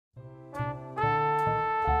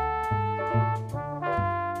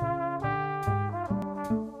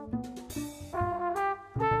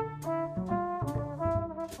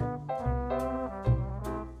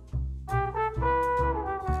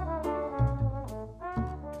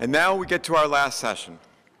And now we get to our last session.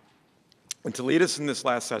 And to lead us in this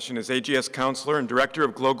last session is AGS Counselor and Director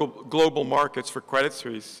of Global Markets for Credit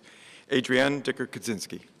Suisse, Adrianne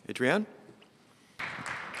Dicker-Kadzinski. Adrianne?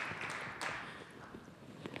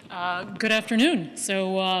 Good afternoon.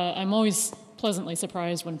 So I'm always pleasantly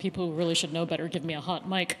surprised when people who really should know better give me a hot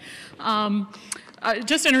mic.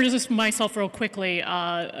 Just to introduce myself real quickly,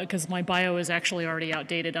 because my bio is actually already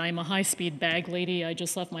outdated. I'm a high-speed bag lady. I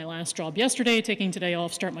just left my last job yesterday, taking today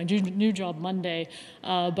off, start my new job Monday.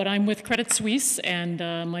 But I'm with Credit Suisse, and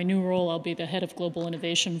my new role, I'll be the head of global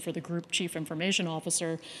innovation for the Group Chief Information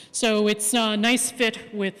Officer. So it's a nice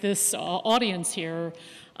fit with this audience here.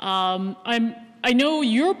 I know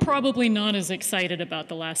you're probably not as excited about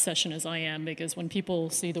the last session as I am, because when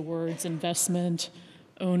people see the words investment,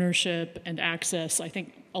 ownership, and access, I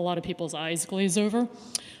think a lot of people's eyes glaze over.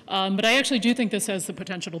 But I actually do think this has the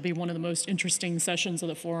potential to be one of the most interesting sessions of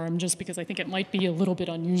the forum, just because I think it might be a little bit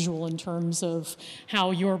unusual in terms of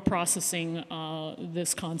how you're processing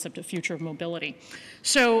this concept of future of mobility.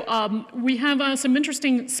 So we have some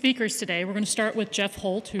interesting speakers today. We're going to start with Jeff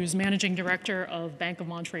Holt, who's Managing Director of Bank of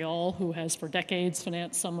Montreal, who has for decades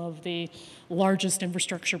financed some of the largest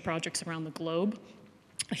infrastructure projects around the globe.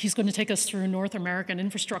 He's going to take us through North American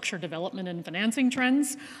infrastructure development and financing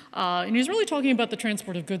trends. And he's really talking about the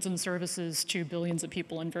transport of goods and services to billions of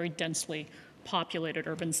people in very densely populated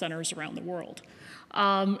urban centers around the world.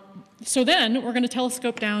 So then we're going to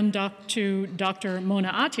telescope down to Dr.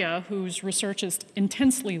 Mona Atia, whose research is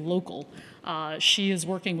intensely local. She is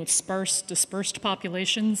working with sparse, dispersed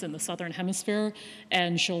populations in the Southern Hemisphere,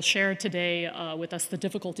 and she'll share today with us the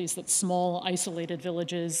difficulties that small, isolated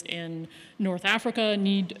villages in North Africa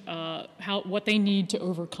need, what they need to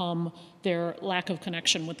overcome their lack of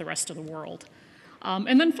connection with the rest of the world.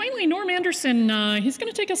 And then finally, Norm Anderson, he's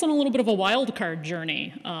going to take us on a little bit of a wildcard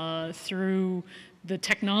journey through the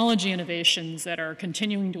technology innovations that are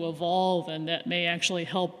continuing to evolve and that may actually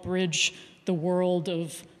help bridge the world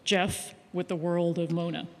of Jeff with the world of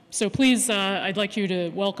Mona. So please, I'd like you to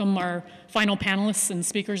welcome our final panelists and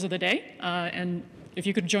speakers of the day. And if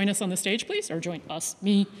you could join us on the stage, please, or join us,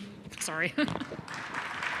 me, sorry.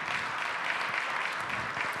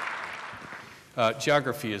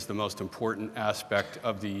 Geography is the most important aspect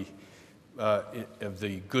of the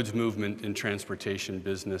goods movement and transportation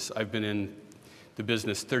business. I've been in the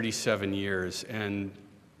business 37 years, and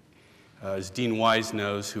as Dean Wise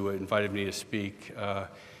knows, who invited me to speak,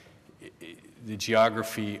 the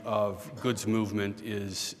geography of goods movement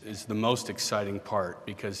is the most exciting part,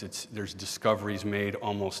 because there's discoveries made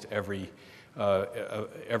almost every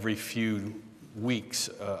few weeks,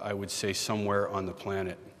 I would say, somewhere on the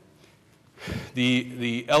planet.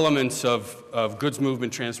 The elements of goods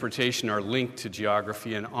movement transportation are linked to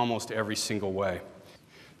geography in almost every single way.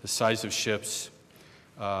 The size of ships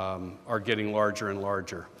are getting larger and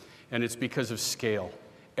larger, and it's because of scale.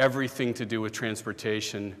 Everything to do with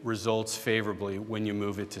transportation results favorably when you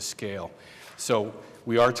move it to scale. So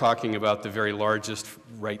we are talking about the very largest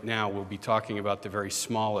right now. We'll be talking about the very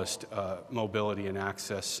smallest mobility and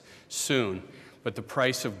access soon. But the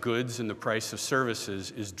price of goods and the price of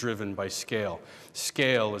services is driven by scale.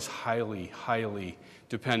 Scale is highly, highly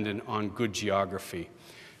dependent on good geography.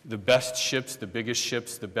 The best ships, the biggest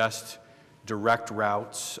ships, the best direct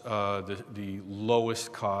routes, the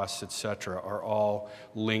lowest costs, et cetera, are all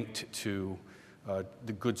linked to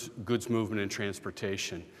the goods movement and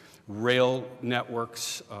transportation. Rail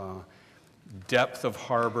networks, depth of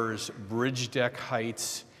harbors, bridge deck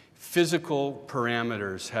heights, physical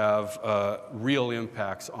parameters have real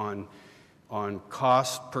impacts on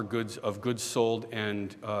cost per goods sold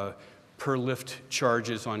and per lift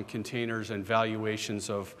charges on containers and valuations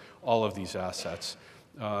of all of these assets.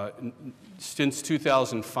 Since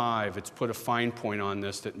 2005, it's put a fine point on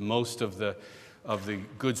this that most of the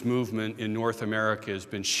goods movement in North America has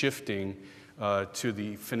been shifting to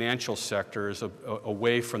the financial sectors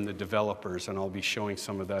away from the developers, and I'll be showing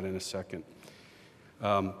some of that in a second.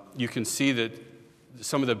 You can see that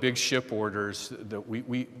some of the big ship orders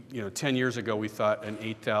that 10 years ago we thought an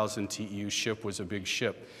 8,000 TEU ship was a big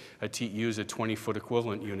ship. A TEU is a 20-foot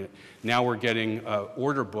equivalent unit. Now we're getting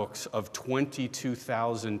order books of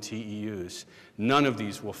 22,000 TEUs. None of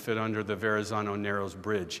these will fit under the Verrazano-Narrows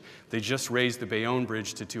Bridge. They just raised the Bayonne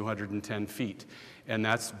Bridge to 210 feet, and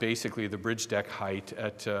that's basically the bridge deck height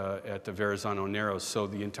at the Verrazano-Narrows. So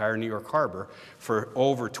the entire New York Harbor, for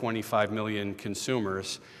over 25 million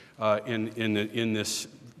consumers in this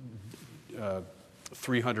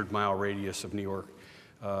 300-mile radius of New York,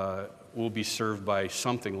 will be served by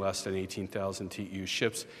something less than 18,000 TEU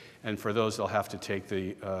ships. And for those, they'll have to take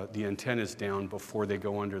the antennas down before they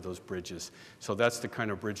go under those bridges. So that's the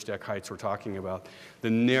kind of bridge deck heights we're talking about.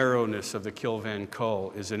 The narrowness of the Kill Van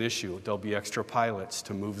Kull is an issue. There'll be extra pilots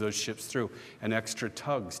to move those ships through and extra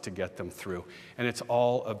tugs to get them through. And it's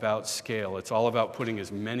all about scale. It's all about putting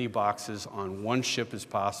as many boxes on one ship as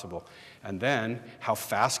possible. And then, how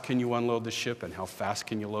fast can you unload the ship and how fast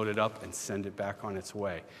can you load it up and send it back on its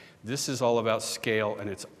way? This is all about scale, and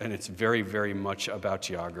it's very, very much about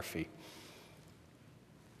geography.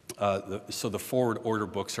 So the forward order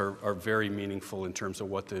books are very meaningful in terms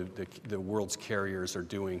of what the world's carriers are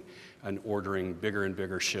doing and ordering bigger and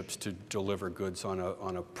bigger ships to deliver goods on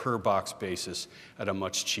a per box basis at a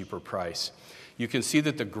much cheaper price. You can see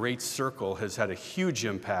that the Great Circle has had a huge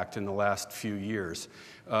impact in the last few years.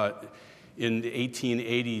 In the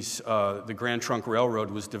 1880s, the Grand Trunk Railroad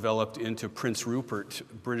was developed into Prince Rupert,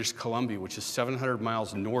 British Columbia, which is 700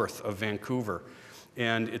 miles north of Vancouver.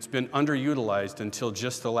 And it's been underutilized until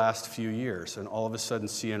just the last few years. And all of a sudden,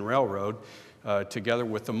 CN Railroad, together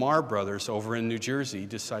with the Marr brothers over in New Jersey,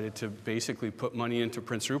 decided to basically put money into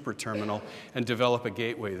Prince Rupert Terminal and develop a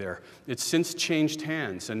gateway there. It's since changed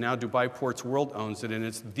hands, and now Dubai Ports World owns it, and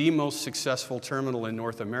it's the most successful terminal in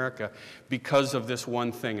North America because of this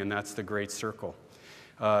one thing, and that's the Great Circle.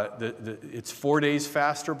 It's 4 days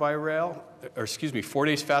faster by rail, or excuse me, 4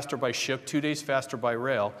 days faster by ship, 2 days faster by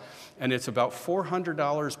rail, and it's about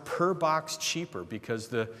 $400 per box cheaper because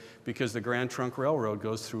the Grand Trunk Railroad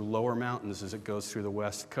goes through lower mountains as it goes through the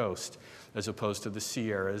West Coast, as opposed to the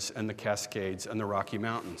Sierras and the Cascades and the Rocky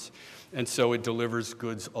Mountains. And so it delivers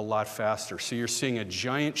goods a lot faster. So you're seeing a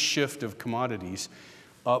giant shift of commodities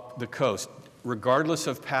up the coast. Regardless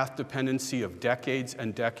of path dependency of decades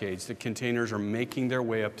and decades, the containers are making their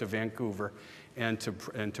way up to Vancouver and to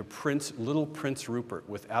little Prince Rupert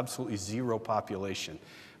with absolutely zero population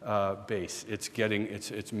base.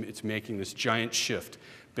 It's making this giant shift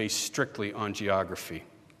based strictly on geography.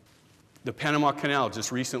 The Panama Canal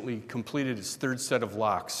just recently completed its third set of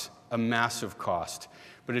locks, a massive cost,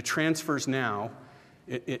 but it transfers now.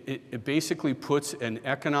 It basically puts an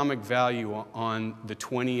economic value on the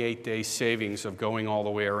 28-day savings of going all the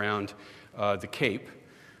way around the Cape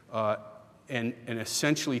and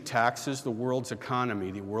essentially taxes the world's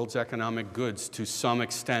economy, the world's economic goods to some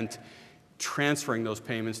extent, transferring those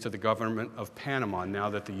payments to the government of Panama now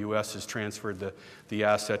that the U.S. has transferred the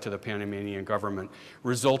asset to the Panamanian government,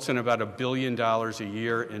 results in about $1 billion a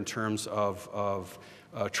year in terms of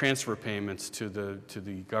transfer payments to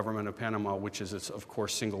the government of Panama, which is its, of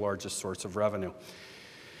course, single largest source of revenue.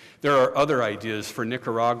 There are other ideas for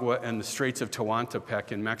Nicaragua and the Straits of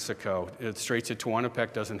Tehuantepec in Mexico. The Straits of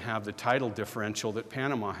Tehuantepec doesn't have the tidal differential that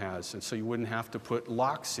Panama has, and so you wouldn't have to put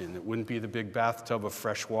locks in. It wouldn't be the big bathtub of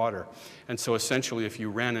fresh water. And so essentially, if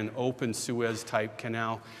you ran an open Suez-type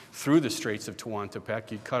canal through the Straits of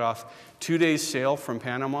Tehuantepec, you'd cut off 2 days' sail from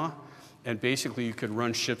Panama, and basically you could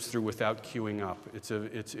run ships through without queuing up.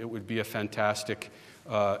 It would be a fantastic,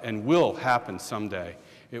 and will happen someday.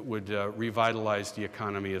 It would revitalize the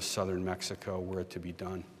economy of southern Mexico were it to be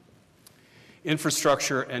done.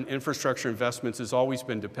 Infrastructure and infrastructure investments has always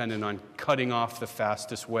been dependent on cutting off the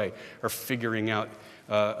fastest way or figuring out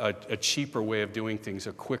a cheaper way of doing things,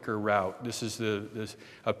 a quicker route. This is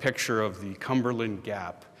a picture of the Cumberland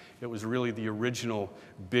Gap. It was really the original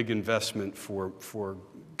big investment for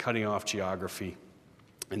cutting off geography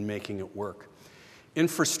and making it work.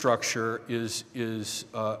 Infrastructure is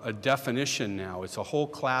a definition now. It's a whole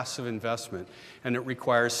class of investment, and it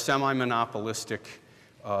requires semi-monopolistic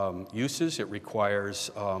uses. It requires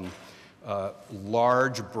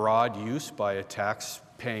large, broad use by a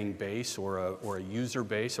tax-paying base or a user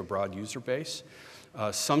base, a broad user base,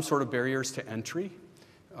 some sort of barriers to entry,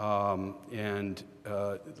 and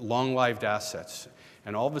long-lived assets.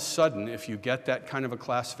 And all of a sudden, if you get that kind of a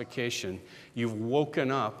classification, you've woken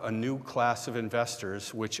up a new class of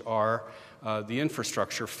investors, which are the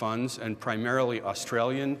infrastructure funds, and primarily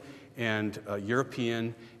Australian and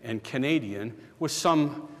European and Canadian, with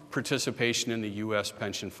some participation in the U.S.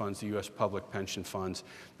 pension funds, the U.S. public pension funds,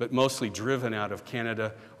 but mostly driven out of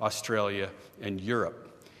Canada, Australia, and Europe.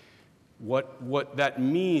 What that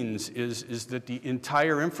means is that the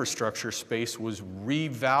entire infrastructure space was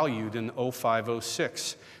revalued in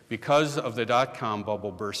 05-06 because of the dot-com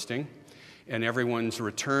bubble bursting and everyone's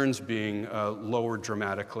returns being lowered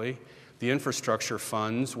dramatically. The infrastructure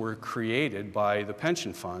funds were created by the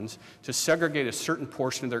pension funds to segregate a certain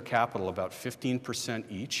portion of their capital, about 15%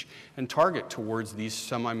 each, and target towards these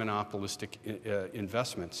semi-monopolistic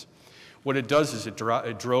investments. What it does is it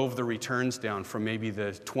drove the returns down from maybe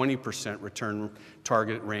the 20% return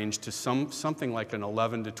target range to something like an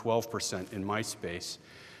 11 to 12% in my space.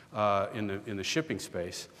 in the shipping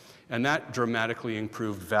space. And that dramatically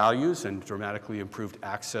improved values and dramatically improved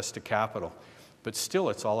access to capital. But still,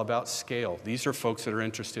 it's all about scale. These are folks that are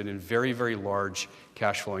interested in very, very large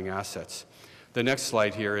cash flowing assets. The next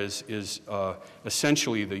slide here is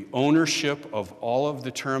essentially the ownership of all of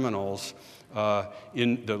the terminals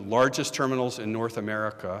in the largest terminals in North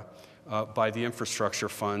America by the infrastructure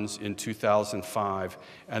funds in 2005,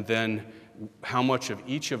 and then how much of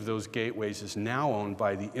each of those gateways is now owned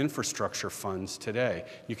by the infrastructure funds today.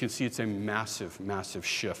 You can see it's a massive, massive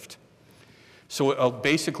shift. So it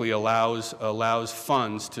basically allows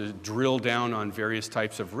funds to drill down on various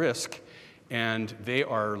types of risk, and they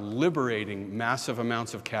are liberating massive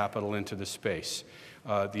amounts of capital into the space.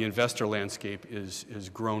 The investor landscape has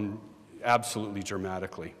grown absolutely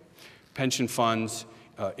dramatically. Pension funds,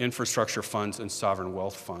 infrastructure funds, and sovereign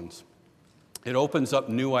wealth funds. It opens up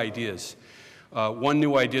new ideas. One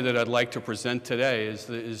new idea that I'd like to present today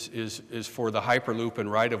is for the Hyperloop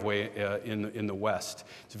and right-of-way in the West.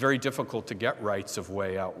 It's very difficult to get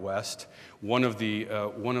rights-of-way out West. One of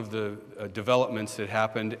the developments that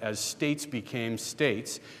happened as states became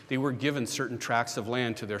states, they were given certain tracts of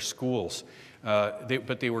land to their schools.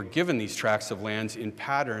 But they were given these tracts of lands in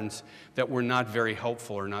patterns that were not very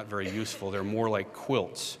helpful or not very useful. They're more like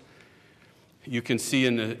quilts. You can see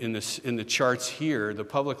in the charts here, the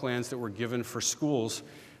public lands that were given for schools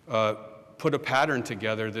put a pattern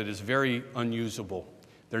together that is very unusable.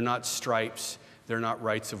 They're not stripes, they're not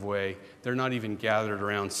rights of way, they're not even gathered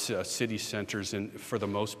around city centers for the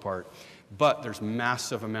most part. But there's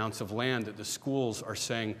massive amounts of land that the schools are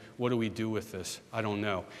saying, what do we do with this? I don't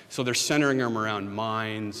know. So they're centering them around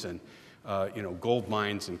mines and gold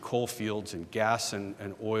mines and coal fields and gas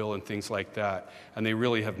and oil and things like that. And they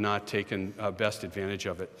really have not taken best advantage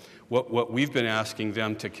of it. What we've been asking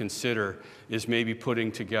them to consider is maybe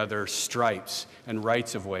putting together stripes and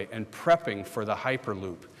rights of way and prepping for the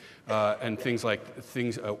Hyperloop and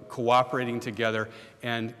cooperating together.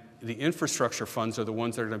 And the infrastructure funds are the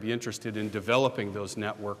ones that are going to be interested in developing those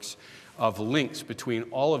networks of links between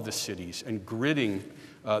all of the cities and gridding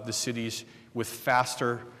the cities with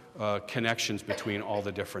faster connections between all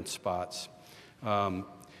the different spots.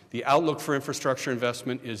 The outlook for infrastructure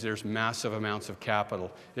investment is there's massive amounts of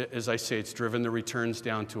capital. As I say, it's driven the returns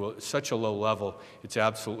down to such a low level, it's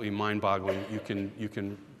absolutely mind-boggling. You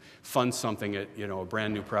can fund something at a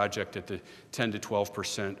brand new project at the 10 to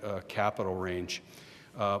 12% capital range.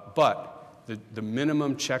 But the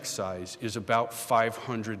minimum check size is about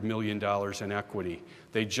 $500 million in equity.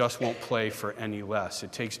 They just won't play for any less.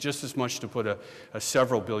 It takes just as much to put a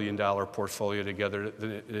several billion-dollar portfolio together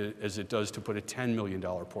as it does to put a $10 million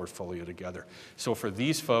portfolio together. So for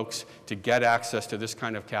these folks to get access to this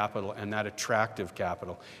kind of capital and that attractive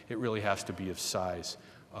capital, it really has to be of size.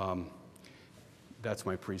 That's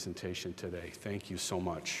my presentation today. Thank you so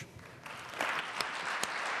much.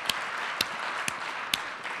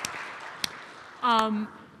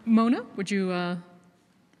 Mona, would you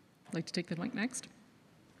like to take the mic next?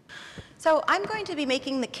 So I'm going to be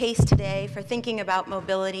making the case today for thinking about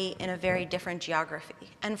mobility in a very different geography,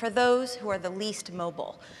 and for those who are the least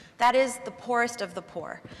mobile. That is, the poorest of the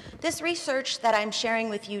poor. This research that I'm sharing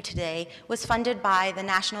with you today was funded by the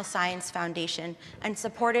National Science Foundation and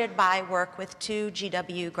supported by work with 2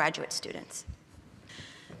 GW graduate students.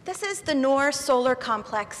 This is the Noor Solar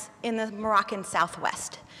Complex in the Moroccan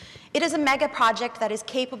Southwest. It is a mega project that is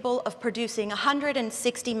capable of producing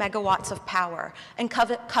 160 megawatts of power and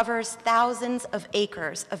covers thousands of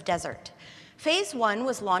acres of desert. Phase 1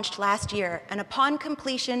 was launched last year, and upon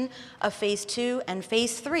completion of Phase 2 and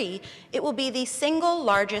Phase 3, it will be the single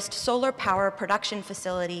largest solar power production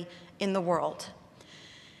facility in the world.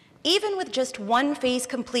 Even with just one phase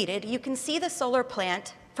completed, you can see the solar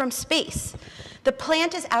plant from space. The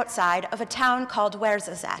plant is outside of a town called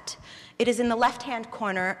Ouarzazate. It is in the left-hand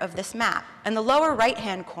corner of this map, and the lower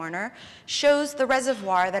right-hand corner shows the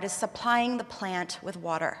reservoir that is supplying the plant with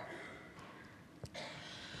water.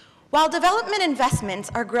 While development investments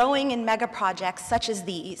are growing in mega projects such as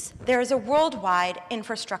these, there is a worldwide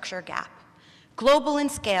infrastructure gap. Global in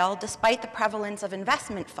scale, despite the prevalence of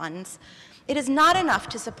investment funds, it is not enough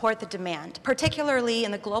to support the demand, particularly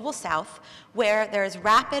in the global south, where there is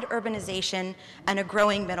rapid urbanization and a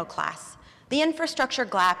growing middle class. The infrastructure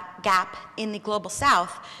gap in the global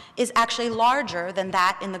south is actually larger than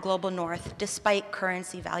that in the global north, despite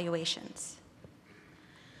currency valuations.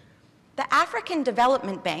 The African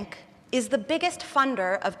Development Bank is the biggest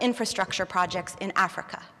funder of infrastructure projects in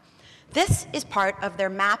Africa. This is part of their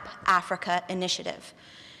MAP Africa initiative,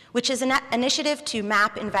 which is an initiative to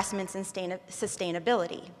map investments in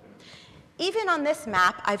sustainability. Even on this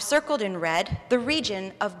map, I've circled in red the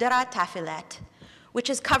region of Dicker-Kadzinski, which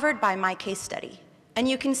is covered by my case study. And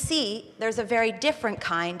you can see there's a very different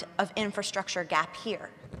kind of infrastructure gap here.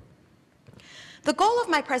 The goal of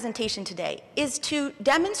my presentation today is to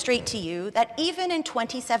demonstrate to you that even in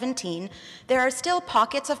 2017, there are still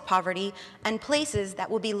pockets of poverty and places that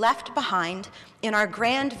will be left behind in our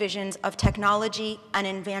grand visions of technology and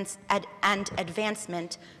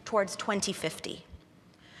advancement towards 2050.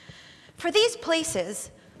 For these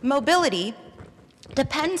places, mobility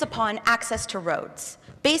depends upon access to roads,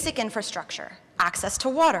 basic infrastructure, access to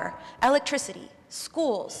water, electricity,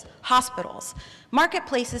 schools, hospitals,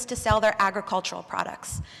 marketplaces to sell their agricultural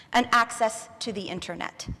products, and access to the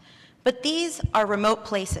internet. But these are remote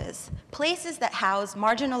places, places that house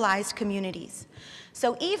marginalized communities.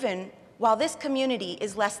 So even while this community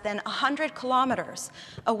is less than 100 kilometers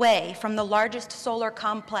away from the largest solar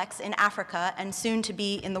complex in Africa and soon to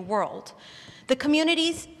be in the world, the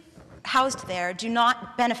communities housed there do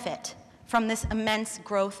not benefit from this immense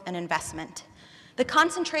growth and investment. The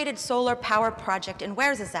concentrated solar power project in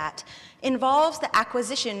Ouarzazate involves the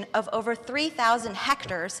acquisition of over 3,000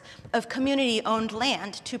 hectares of community-owned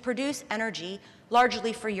land to produce energy,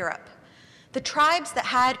 largely for Europe. The tribes that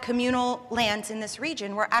had communal lands in this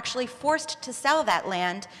region were actually forced to sell that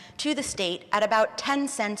land to the state at about 10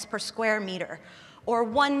 cents per square meter, or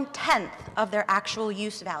 1/10 of their actual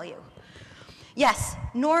use value. Yes,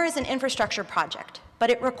 NOR is an infrastructure project, but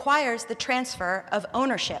it requires the transfer of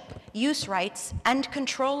ownership, use rights, and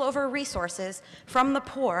control over resources from the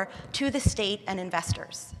poor to the state and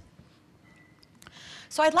investors.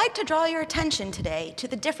 So I'd like to draw your attention today to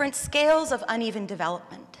the different scales of uneven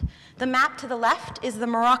development. The map to the left is the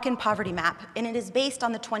Moroccan poverty map, and it is based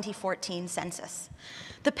on the 2014 census.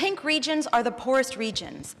 The pink regions are the poorest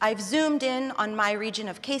regions. I've zoomed in on my region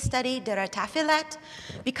of case study, Dicker-Kadzinski,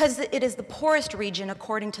 because it is the poorest region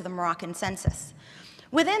according to the Moroccan census.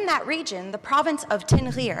 Within that region, the province of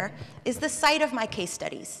Tinrir is the site of my case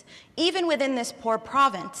studies. Even within this poor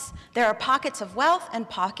province, there are pockets of wealth and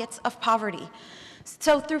pockets of poverty.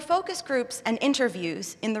 So through focus groups and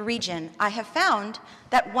interviews in the region, I have found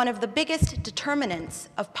that one of the biggest determinants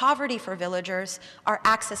of poverty for villagers are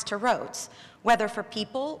access to roads, whether for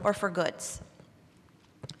people or for goods.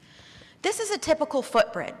 This is a typical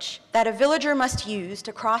footbridge that a villager must use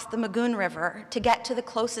to cross the Magoon River to get to the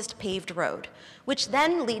closest paved road, which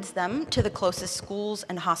then leads them to the closest schools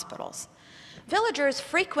and hospitals. Villagers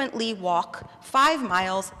frequently walk 5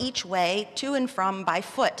 miles each way to and from by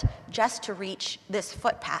foot just to reach this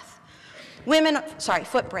footbridge.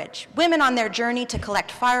 Women on their journey to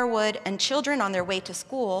collect firewood and children on their way to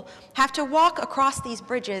school have to walk across these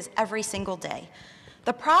bridges every single day.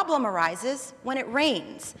 The problem arises when it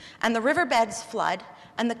rains and the riverbeds flood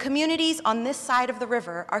and the communities on this side of the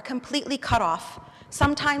river are completely cut off,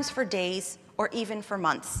 sometimes for days or even for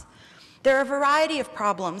months. There are a variety of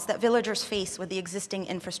problems that villagers face with the existing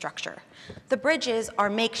infrastructure. The bridges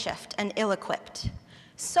are makeshift and ill-equipped,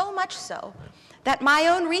 so much so that my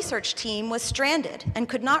own research team was stranded and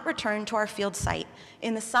could not return to our field site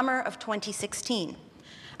in the summer of 2016.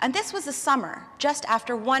 And this was a summer just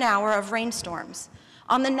after 1 hour of rainstorms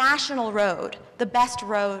on the national road, the best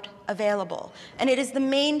road available. And it is the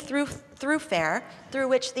main thoroughfare through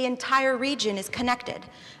which the entire region is connected,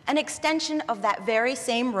 an extension of that very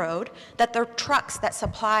same road that the trucks that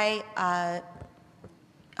supply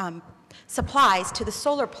supplies to the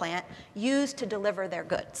solar plant use to deliver their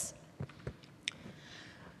goods.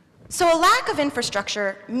 So a lack of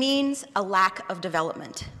infrastructure means a lack of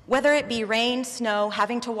development, whether it be rain, snow,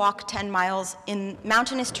 having to walk 10 miles in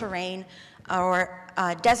mountainous terrain, or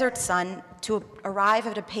desert sun to arrive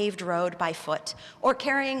at a paved road by foot, or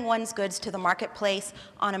carrying one's goods to the marketplace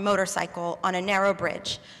on a motorcycle on a narrow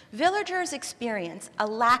bridge. Villagers experience a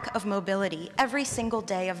lack of mobility every single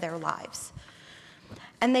day of their lives.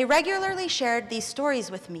 And they regularly shared these stories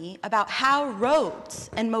with me about how roads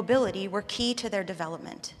and mobility were key to their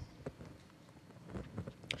development.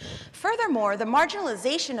 Furthermore, the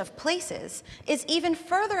marginalization of places is even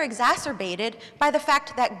further exacerbated by the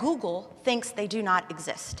fact that Google thinks they do not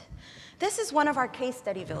exist. This is one of our case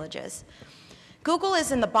study villages. Google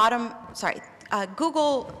is in the bottom,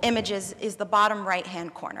 Google Images is the bottom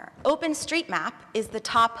right-hand corner. OpenStreetMap is the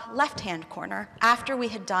top left-hand corner after we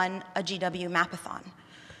had done a GW Mapathon.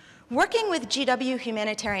 Working with GW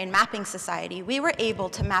Humanitarian Mapping Society, we were able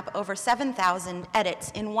to map over 7,000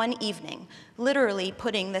 edits in one evening, literally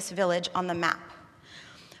putting this village on the map.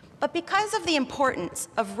 But because of the importance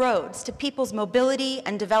of roads to people's mobility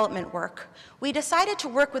and development work, we decided to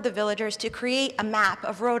work with the villagers to create a map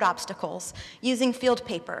of road obstacles using field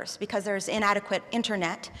papers because there's inadequate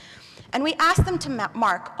internet. And we asked them to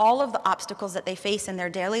mark all of the obstacles that they face in their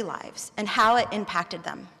daily lives and how it impacted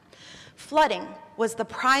them. Flooding was the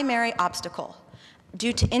primary obstacle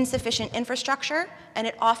due to insufficient infrastructure, and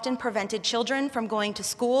it often prevented children from going to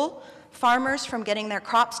school, farmers from getting their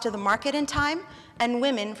crops to the market in time, and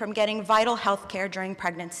women from getting vital health care during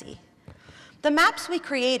pregnancy. The maps we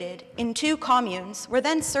created in 2 communes were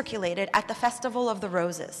then circulated at the Festival of the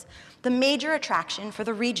Roses, the major attraction for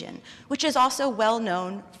the region, which is also well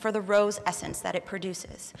known for the rose essence that it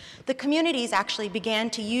produces. The communities actually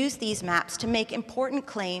began to use these maps to make important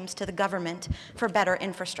claims to the government for better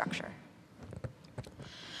infrastructure.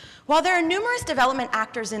 While there are numerous development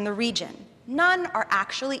actors in the region, none are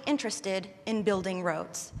actually interested in building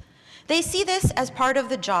roads. They see this as part of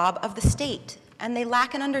the job of the state, and they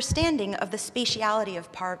lack an understanding of the spatiality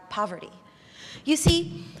of poverty. You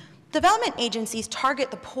see, development agencies target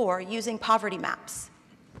the poor using poverty maps.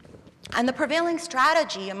 And the prevailing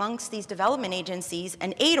strategy amongst these development agencies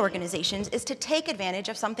and aid organizations is to take advantage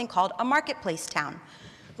of something called a marketplace town,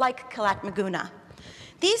 like Kalatmaguna.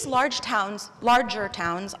 These larger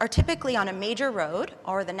towns are typically on a major road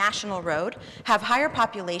or the national road, have higher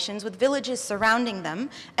populations with villages surrounding them,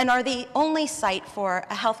 and are the only site for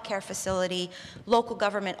a healthcare facility, local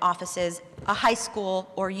government offices, a high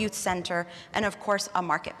school or youth center, and of course a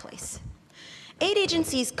marketplace. Aid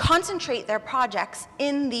agencies concentrate their projects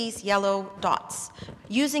in these yellow dots,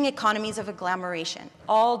 using economies of agglomeration.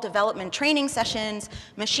 All development training sessions,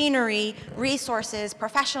 machinery, resources,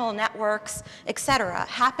 professional networks, etc.,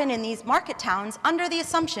 happen in these market towns under the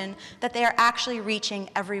assumption that they are actually reaching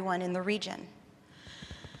everyone in the region.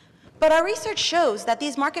 But our research shows that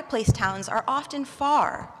these marketplace towns are often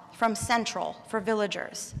far from central for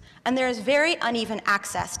villagers, and there is very uneven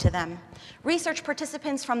access to them. Research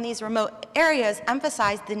participants from these remote areas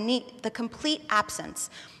emphasize the complete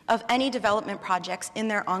absence of any development projects in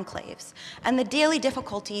their enclaves, and the daily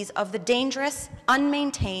difficulties of the dangerous,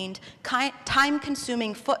 unmaintained,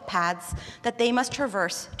 time-consuming footpaths that they must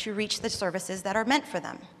traverse to reach the services that are meant for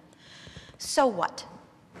them. So what?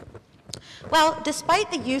 Well,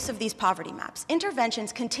 despite the use of these poverty maps,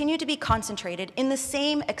 interventions continue to be concentrated in the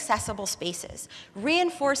same accessible spaces,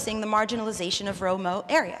 reinforcing the marginalization of remote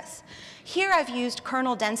areas. Here I've used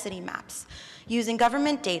kernel density maps, using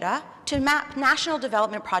government data to map national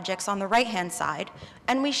development projects on the right-hand side,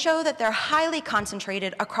 and we show that they're highly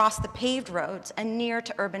concentrated across the paved roads and near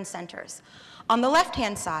to urban centers. On the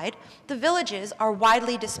left-hand side, the villages are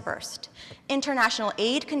widely dispersed. International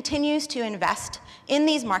aid continues to invest in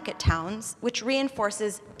these market towns, which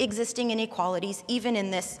reinforces existing inequalities even in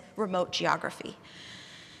this remote geography.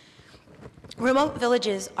 Remote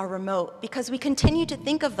villages are remote because we continue to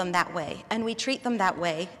think of them that way, and we treat them that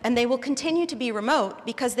way, and they will continue to be remote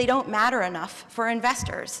because they don't matter enough for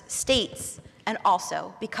investors, states, and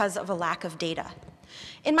also because of a lack of data.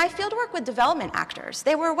 In my fieldwork with development actors,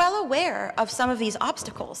 they were well aware of some of these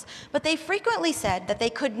obstacles, but they frequently said that they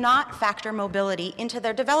could not factor mobility into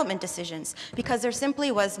their development decisions because there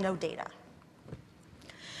simply was no data.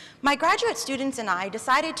 My graduate students and I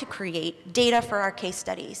decided to create data for our case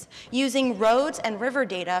studies using roads and river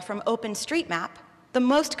data from OpenStreetMap, the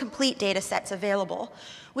most complete data sets available.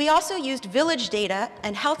 We also used village data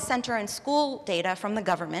and health center and school data from the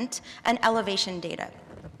government and elevation data.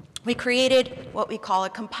 We created what we call a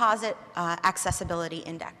composite accessibility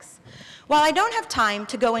index. While I don't have time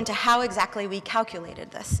to go into how exactly we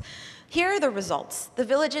calculated this, here are the results. The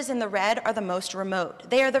villages in the red are the most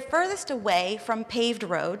remote. They are the furthest away from paved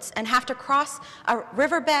roads and have to cross a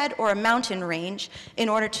riverbed or a mountain range in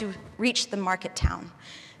order to reach the market town.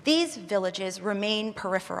 These villages remain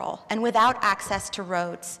peripheral and without access to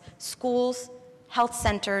roads, schools, health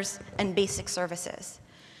centers, and basic services.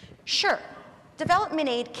 Sure, development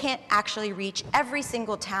aid can't actually reach every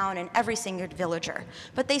single town and every single villager,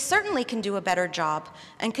 but they certainly can do a better job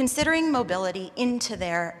in considering mobility into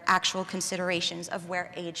their actual considerations of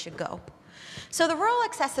where aid should go. So the Rural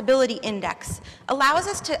Accessibility Index allows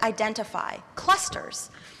us to identify clusters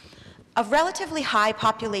of relatively high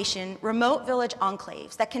population remote village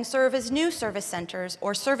enclaves that can serve as new service centers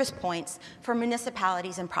or service points for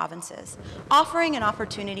municipalities and provinces, offering an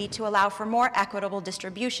opportunity to allow for more equitable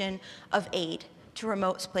distribution of aid to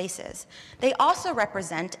remote places. They also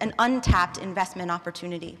represent an untapped investment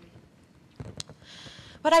opportunity.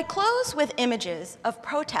 But I close with images of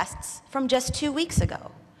protests from just 2 weeks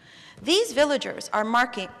ago. These villagers are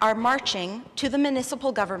marching to the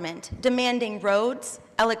municipal government, demanding roads,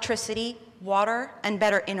 electricity, water, and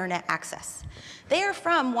better internet access. They are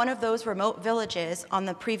from one of those remote villages on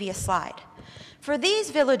the previous slide. For these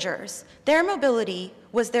villagers, their mobility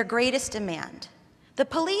was their greatest demand. The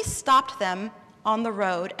police stopped them on the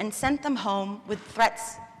road and sent them home with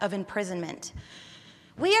threats of imprisonment.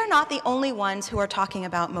 We are not the only ones who are talking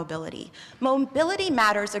about mobility. Mobility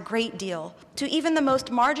matters a great deal to even the most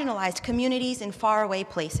marginalized communities in faraway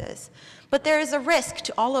places. But there is a risk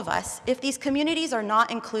to all of us if these communities are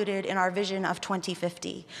not included in our vision of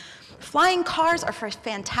 2050. Flying cars are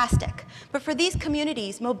fantastic, but for these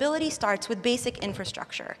communities, mobility starts with basic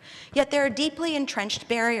infrastructure. Yet there are deeply entrenched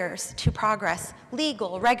barriers to progress: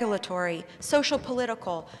 legal, regulatory, social,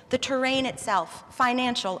 political, the terrain itself,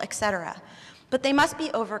 financial, etc. But they must be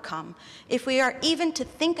overcome. If we are even to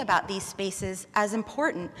think about these spaces as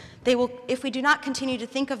important, if we do not continue to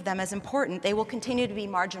think of them as important, they will continue to be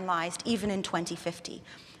marginalized even in 2050.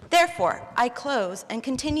 Therefore, I close and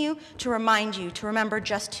continue to remind you to remember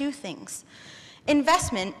just two things.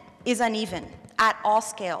 Investment is uneven at all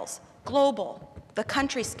scales: global, the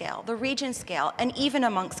country scale, the region scale, and even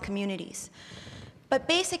amongst communities. But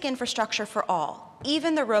basic infrastructure for all,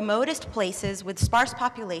 even the remotest places with sparse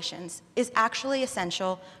populations, is actually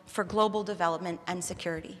essential for global development and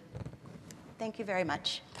security. Thank you very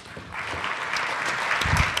much.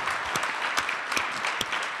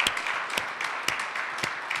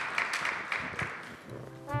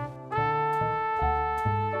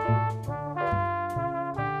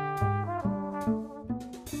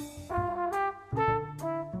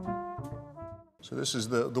 So this is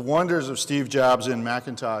the wonders of Steve Jobs and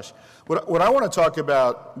Macintosh. What I want to talk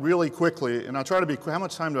about really quickly, and I'll try to be quick. How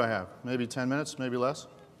much time do I have? Maybe 10 minutes, maybe less?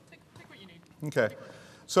 Take what you need. Okay.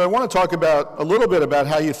 So I want to talk about a little bit about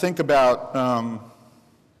how you think about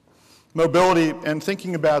mobility and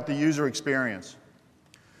thinking about the user experience.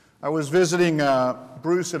 I was visiting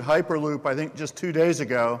Bruce at Hyperloop, I think just 2 days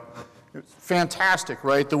ago. It's fantastic,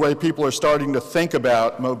 right, the way people are starting to think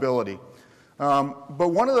about mobility. But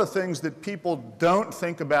one of the things that people don't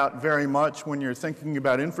think about very much when you're thinking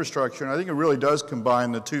about infrastructure, and I think it really does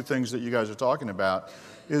combine the two things that you guys are talking about,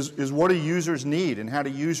 is what do users need, and how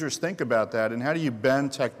do users think about that, and how do you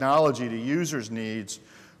bend technology to users' needs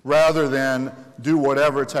rather than do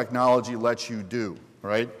whatever technology lets you do,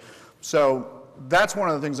 right? So that's one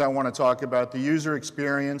of the things I want to talk about, the user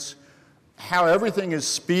experience, how everything is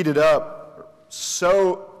speeded up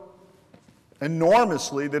so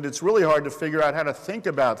enormously that it's really hard to figure out how to think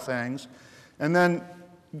about things, and then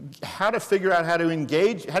how to figure out how to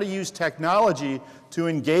engage, how to use technology to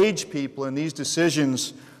engage people in these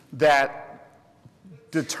decisions that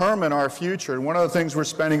determine our future. And one of the things we're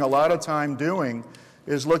spending a lot of time doing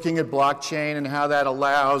is looking at blockchain and how that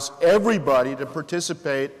allows everybody to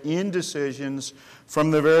participate in decisions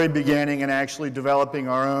from the very beginning, and actually developing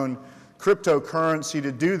our own cryptocurrency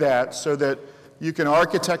to do that, so that you can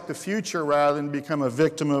architect the future rather than become a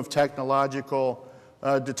victim of technological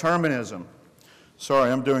determinism.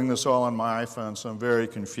 Sorry, I'm doing this all on my iPhone, so I'm very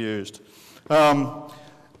confused. The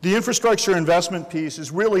infrastructure investment piece is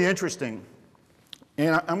really interesting.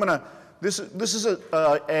 And this is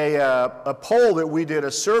a poll that we did,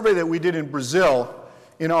 a survey that we did in Brazil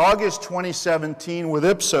in August 2017 with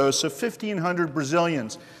Ipsos of 1,500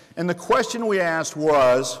 Brazilians. And the question we asked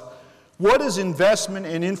was, what does investment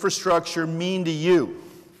in infrastructure mean to you?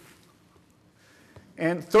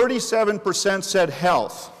 And 37% said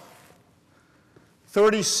health.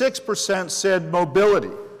 36% said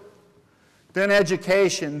mobility. Then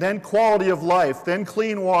education, then quality of life, then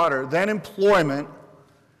clean water, then employment.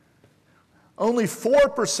 Only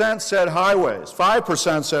 4% said highways.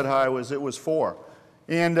 5% said highways, it was 4.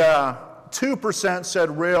 And 2%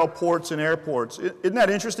 said rail, ports, and airports. Isn't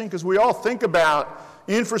that interesting? Because we all think about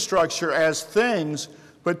infrastructure as things,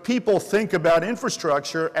 but people think about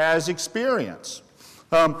infrastructure as experience.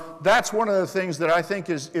 That's one of the things that I think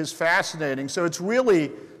is fascinating. So it's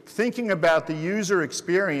really thinking about the user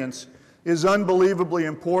experience is unbelievably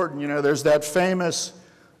important. You know, there's that famous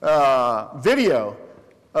video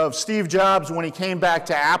of Steve Jobs when he came back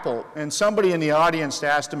to Apple, and somebody in the audience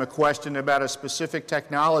asked him a question about a specific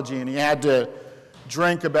technology, and he had to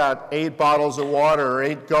drink about 8 bottles of water or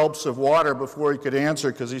 8 gulps of water before he could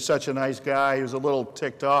answer, because he's such a nice guy. He was a little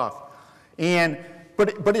ticked off.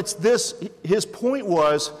 But it's this, his point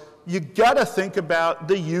was, you got to think about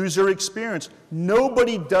the user experience.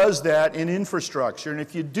 Nobody does that in infrastructure, and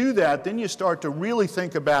if you do that, then you start to really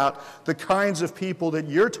think about the kinds of people that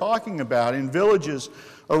you're talking about in villages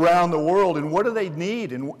around the world, and what do they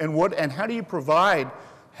need, and how do you provide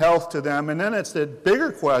health to them? And then it's the bigger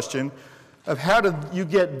question of how do you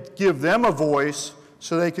give them a voice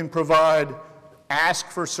so they can ask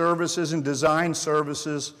for services and design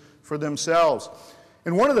services for themselves.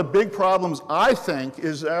 And one of the big problems, I think,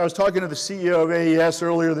 is I was talking to the CEO of AES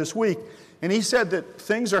earlier this week, and he said that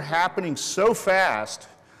things are happening so fast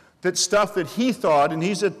that stuff that he thought, and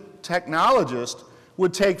he's a technologist,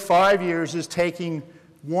 would take 5 years is taking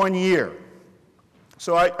 1 year.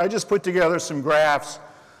 So I just put together some graphs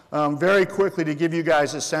very quickly to give you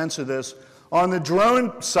guys a sense of this. On the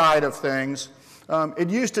drone side of things, it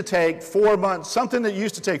used to take 4 months, something that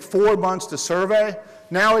used to take 4 months to survey,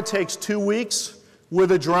 now it takes 2 weeks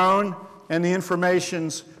with a drone, and the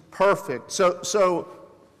information's perfect. So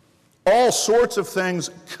all sorts of things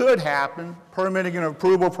could happen. Permitting and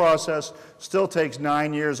approval process still takes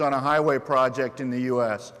 9 years on a highway project in the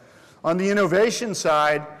US. On the innovation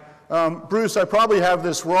side, Bruce, I probably have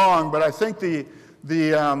this wrong, but I think the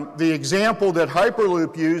example that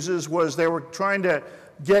Hyperloop uses was they were trying to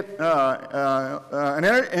get an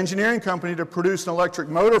engineering company to produce an electric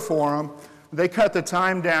motor for them. They cut the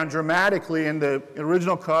time down dramatically, and the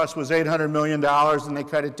original cost was $800 million, and they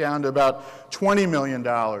cut it down to about $20 million.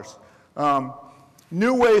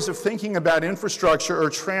 New ways of thinking about infrastructure are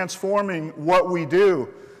transforming what we do.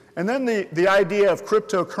 And then the idea of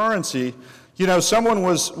cryptocurrency. You know, someone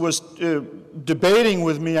was debating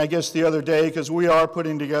with me, I guess, the other day, because we are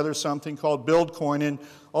putting together something called BuildCoin and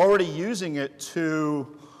already using it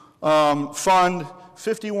to fund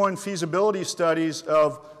 51 feasibility studies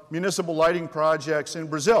of municipal lighting projects in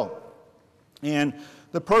Brazil. And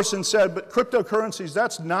the person said, but cryptocurrencies,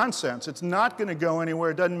 that's nonsense. It's not going to go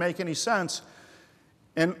anywhere. It doesn't make any sense.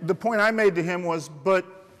 And the point I made to him was, but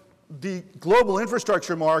the global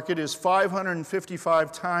infrastructure market is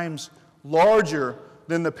 555 times larger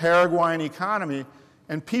than the Paraguayan economy,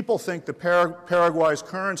 and people think the Paraguay's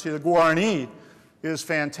currency, the Guarani, is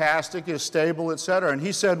fantastic, is stable, et cetera. And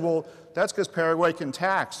he said, well, that's because Paraguay can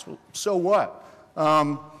tax. Well, so what?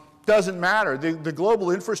 Doesn't matter. The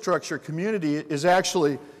global infrastructure community is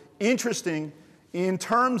actually interesting in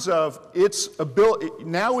terms of its ability.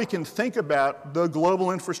 Now we can think about the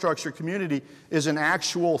global infrastructure community as an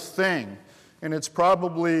actual thing, and it's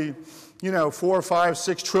probably, you know, $4, $5,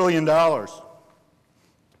 $6 trillion.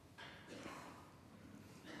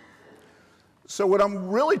 So what I'm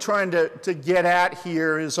really trying to get at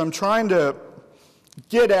here is I'm trying to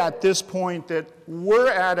get at this point that we're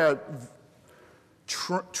at a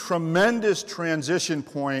tremendous transition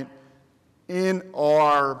point in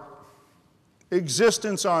our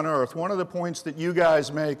existence on Earth. One of the points that you guys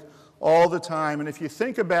make all the time, and if you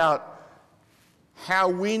think about how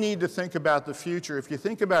we need to think about the future, if you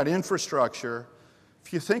think about infrastructure,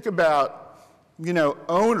 if you think about, you know,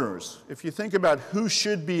 owners, if you think about who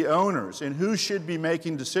should be owners and who should be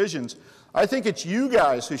making decisions, I think it's you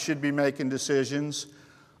guys who should be making decisions.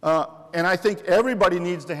 And I think everybody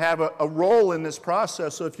needs to have a role in this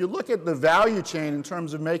process. So if you look at the value chain in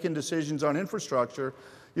terms of making decisions on infrastructure,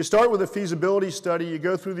 you start with a feasibility study, you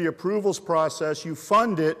go through the approvals process, you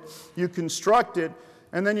fund it, you construct it,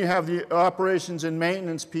 and then you have the operations and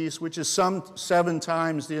maintenance piece, which is some 7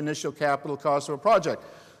 times the initial capital cost of a project.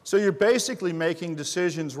 So you're basically making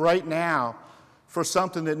decisions right now for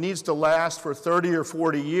something that needs to last for 30 or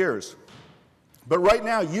 40 years. But right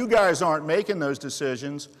now, you guys aren't making those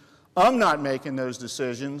decisions. I'm not making those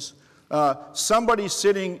decisions. Somebody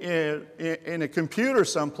sitting in a computer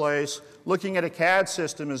someplace looking at a CAD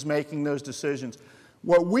system is making those decisions.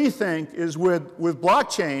 What we think is with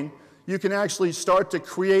blockchain, you can actually start to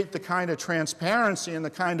create the kind of transparency and the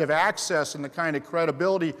kind of access and the kind of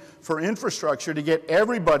credibility for infrastructure to get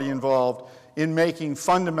everybody involved in making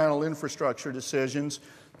fundamental infrastructure decisions.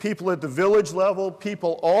 People at the village level,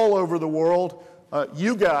 people all over the world,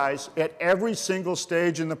 you guys at every single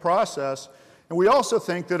stage in the process. And we also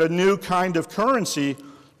think that a new kind of currency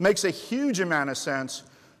makes a huge amount of sense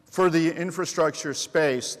for the infrastructure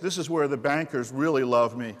space. This is where the bankers really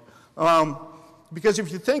love me. Because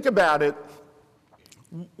if you think about it,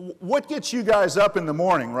 what gets you guys up in the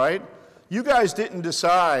morning, right? You guys didn't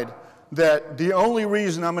decide that the only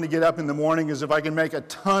reason I'm going to get up in the morning is if I can make a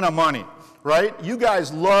ton of money, right? You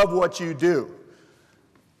guys love what you do.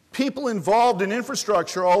 People involved in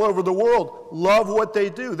infrastructure all over the world love what they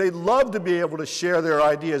do. They love to be able to share their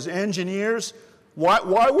ideas. Engineers,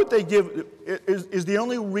 why would they give, is the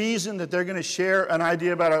only reason that they're going to share an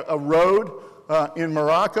idea about a road in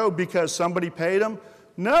Morocco because somebody paid them?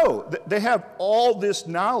 No, they have all this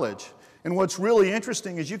knowledge. And what's really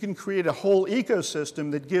interesting is you can create a whole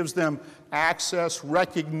ecosystem that gives them access,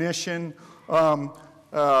 recognition,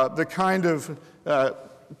 the kind of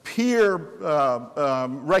peer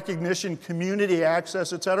recognition, community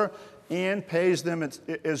access, et cetera, and pays them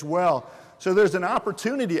as well. So there's an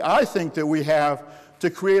opportunity, I think, that we have to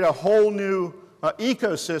create a whole new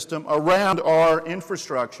ecosystem around our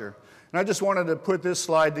infrastructure. And I just wanted to put this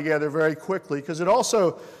slide together very quickly because it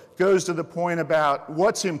also goes to the point about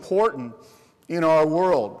what's important in our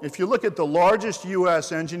world. If you look at the largest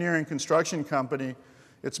U.S. engineering construction company,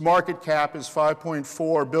 its market cap is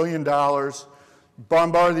 $5.4 billion.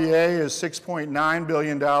 Bombardier is $6.9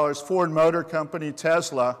 billion. Ford Motor Company,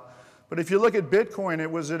 Tesla. But if you look at Bitcoin, it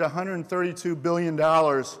was at $132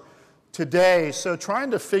 billion today. So trying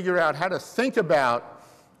to figure out how to think about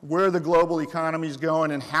where the global economy is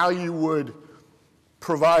going and how you would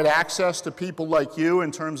provide access to people like you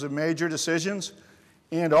in terms of major decisions,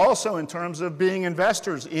 and also in terms of being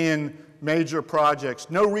investors in major projects.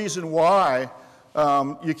 No reason why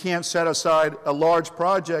you can't set aside a large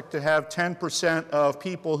project to have 10% of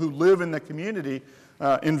people who live in the community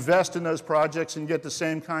invest in those projects and get the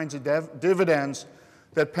same kinds of dividends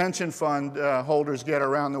that pension fund holders get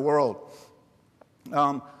around the world.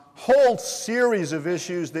 Whole series of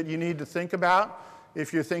issues that you need to think about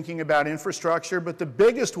if you're thinking about infrastructure, but the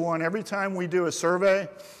biggest one, every time we do a survey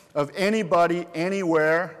of anybody,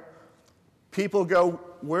 anywhere, people go,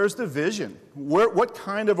 where's the vision? What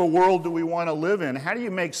kind of a world do we want to live in? How do you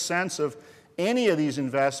make sense of any of these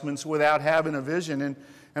investments without having a vision?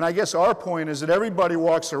 And I guess our point is that everybody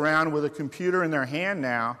walks around with a computer in their hand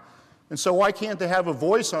now, and so why can't they have a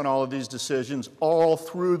voice on all of these decisions all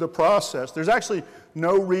through the process? There's actually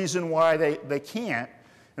no reason why they can't.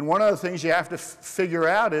 And one of the things you have to figure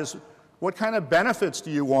out is, what kind of benefits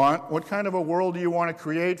do you want? What kind of a world do you want to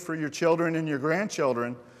create for your children and your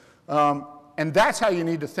grandchildren? And that's how you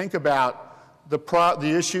need to think about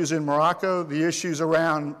the issues in Morocco, the issues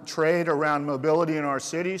around trade, around mobility in our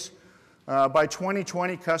cities. By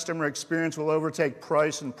 2020, customer experience will overtake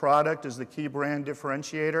price and product as the key brand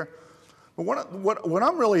differentiator. But what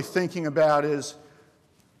I'm really thinking about is,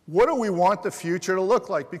 what do we want the future to look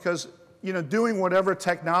like? Because doing whatever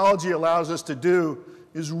technology allows us to do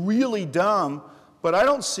is really dumb, but I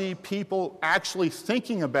don't see people actually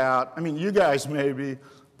thinking about, I mean, you guys maybe,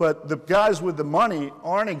 but the guys with the money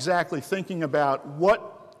aren't exactly thinking about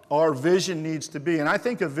what our vision needs to be. And I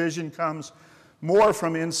think a vision comes more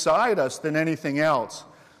from inside us than anything else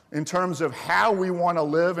in terms of how we want to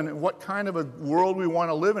live and what kind of a world we want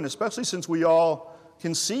to live in, especially since we all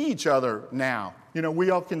can see each other now. We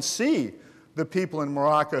all can see the people in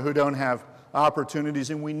Morocco who don't have opportunities,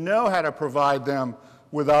 and we know how to provide them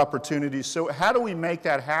with opportunities. So how do we make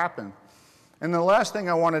that happen? And the last thing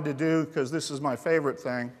I wanted to do, because this is my favorite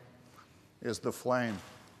thing, is the flame.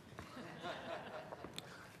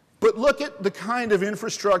 But look at the kind of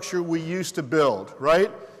infrastructure we used to build,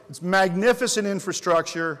 right? It's magnificent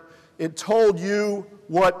infrastructure. It told you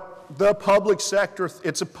what the public sector,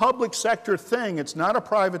 it's a public sector thing, it's not a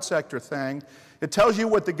private sector thing. It tells you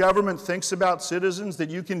what the government thinks about citizens, that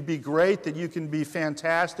you can be great, that you can be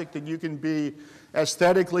fantastic, that you can be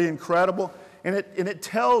aesthetically incredible. And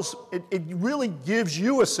it really gives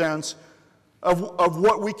you a sense of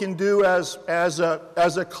what we can do as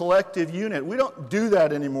a collective unit. We don't do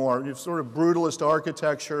that anymore. You have sort of brutalist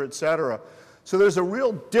architecture, et cetera. So there's a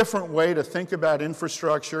real different way to think about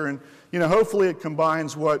infrastructure, and hopefully it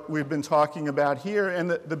combines what we've been talking about here. And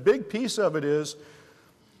the big piece of it is,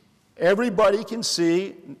 everybody can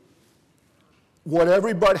see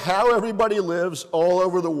how everybody lives all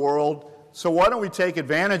over the world. So why don't we take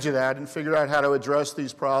advantage of that and figure out how to address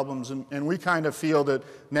these problems? And we kind of feel that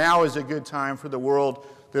now is a good time for the world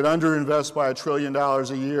that underinvests by $1 trillion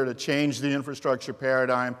a year to change the infrastructure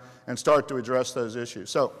paradigm and start to address those issues.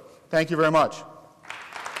 So thank you very much.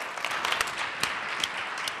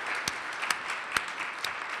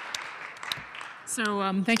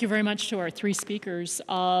 So thank you very much to our three speakers.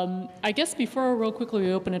 I guess before real quickly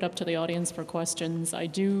we open it up to the audience for questions,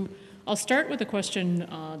 I'll start with a question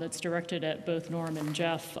that's directed at both Norm and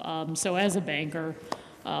Jeff. So as a banker,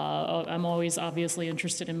 I'm always obviously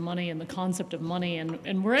interested in money and the concept of money,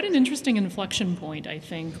 and we're at an interesting inflection point, I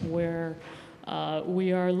think, where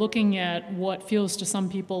we are looking at what feels to some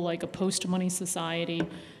people like a post-money society.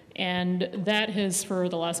 And that has, for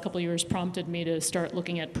the last couple of years, prompted me to start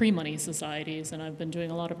looking at pre-money societies, and I've been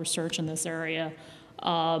doing a lot of research in this area.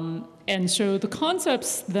 And so the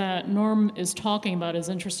concepts that Norm is talking about is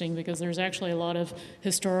interesting because there's actually a lot of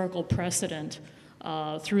historical precedent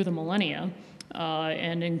through the millennia,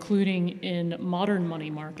 and including in modern money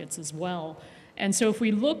markets as well. And so if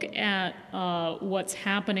we look at what's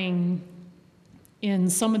happening in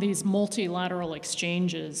some of these multilateral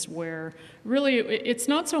exchanges where really it's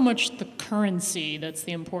not so much the currency that's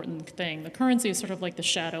the important thing. The currency is sort of like the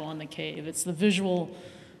shadow on the cave. It's the visual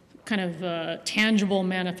kind of tangible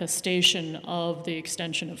manifestation of the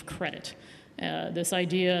extension of credit. This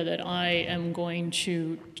idea that I am going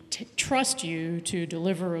to trust you to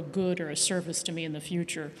deliver a good or a service to me in the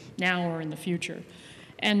future, now or in the future.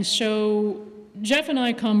 And so Jeff and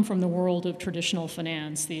I come from the world of traditional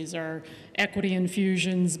finance. These are equity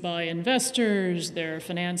infusions by investors, they're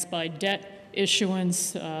financed by debt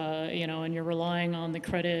issuance, and you're relying on the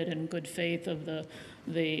credit and good faith of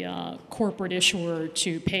the corporate issuer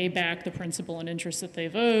to pay back the principal and interest that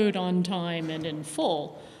they've owed on time and in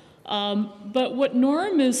full. But what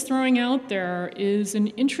Norm is throwing out there is an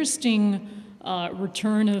interesting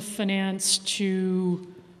return of finance to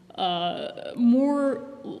a more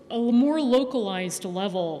localized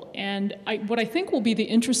level. And what I think will be the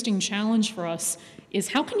interesting challenge for us is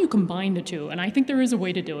how can you combine the two? And I think there is a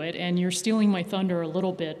way to do it, and you're stealing my thunder a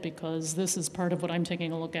little bit because this is part of what I'm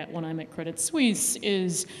taking a look at when I'm at Credit Suisse,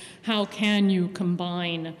 is how can you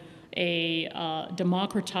combine a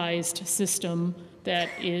democratized system that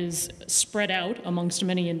is spread out amongst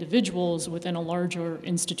many individuals within a larger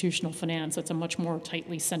institutional finance that's a much more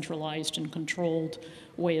tightly centralized and controlled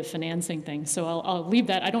way of financing things. So I'll leave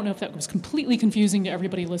that. I don't know if that was completely confusing to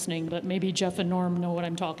everybody listening, but maybe Jeff and Norm know what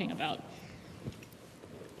I'm talking about.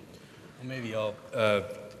 Well, maybe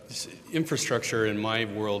infrastructure in my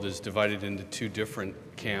world is divided into two different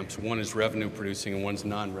camps. One is revenue producing and one's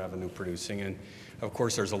non-revenue producing. And of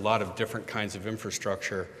course, there's a lot of different kinds of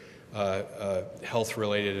infrastructure,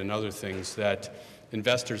 health-related and other things that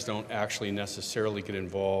investors don't actually necessarily get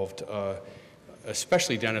involved,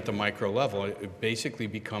 especially down at the micro level. It basically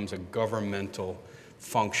becomes a governmental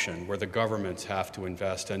function where the governments have to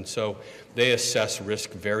invest. And so they assess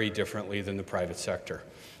risk very differently than the private sector.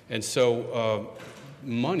 And so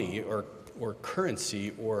money or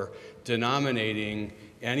currency or denominating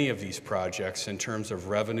any of these projects in terms of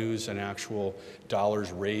revenues and actual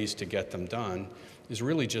dollars raised to get them done is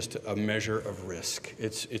really just a measure of risk.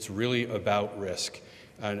 It's really about risk.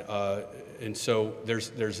 And so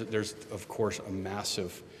there's of course a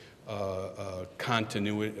massive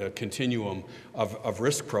continuum of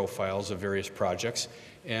risk profiles of various projects,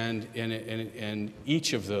 and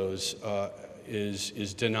each of those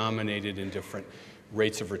is denominated in different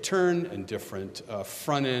rates of return and different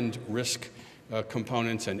front-end risk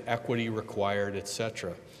components and equity required, et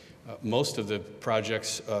cetera. Most of the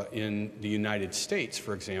projects in the United States,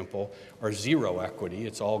 for example, are zero equity.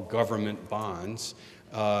 It's all government bonds,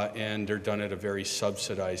 and they're done at a very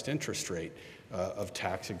subsidized interest rate of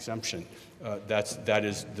tax exemption. That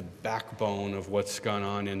is the backbone of what's gone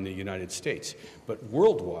on in the United States. But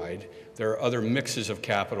worldwide, there are other mixes of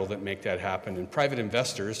capital that make that happen, and private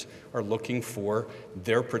investors are looking for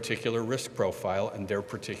their particular risk profile and their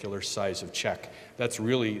particular size of check. That's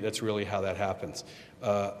really how that happens.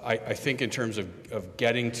 I think in terms of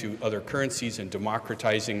getting to other currencies and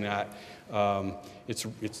democratizing that,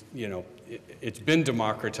 it's been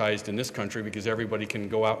democratized in this country because everybody can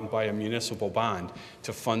go out and buy a municipal bond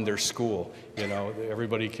to fund their school.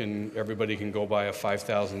 Everybody can go buy a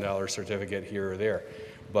 $5,000 certificate here or there.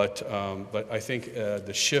 But I think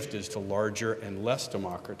the shift is to larger and less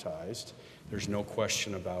democratized. There's no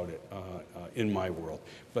question about it in my world.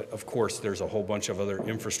 But of course, there's a whole bunch of other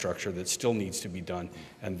infrastructure that still needs to be done,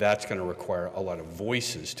 and that's going to require a lot of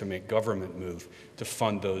voices to make government move to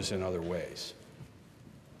fund those in other ways.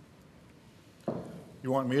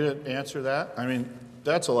 You want me to answer that? I mean,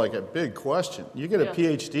 that's like a big question. You get a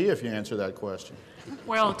PhD if you answer that question.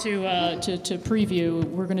 Well, to preview,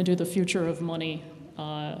 we're going to do the future of money,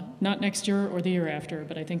 not next year or the year after,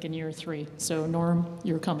 but I think in year 3. So, Norm,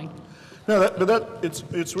 you're coming. No,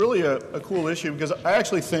 it's really a cool issue because I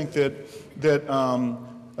actually think that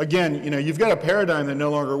again, you've got a paradigm that no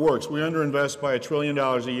longer works. We underinvest by $1 trillion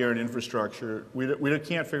a year in infrastructure. We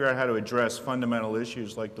can't figure out how to address fundamental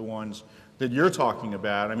issues like the ones that you're talking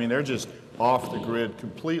about. I mean, they're just off the grid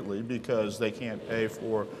completely because they can't pay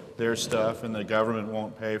for their stuff and the government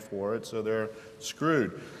won't pay for it, so they're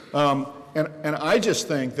screwed. And I just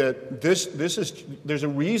think that there's a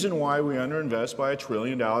reason why we underinvest by $1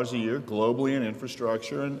 trillion a year globally in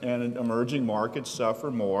infrastructure, and emerging markets suffer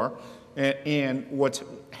more. And what's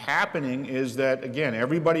happening is that, again,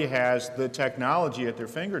 everybody has the technology at their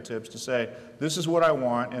fingertips to say, this is what I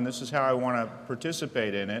want and this is how I want to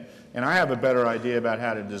participate in it. And I have a better idea about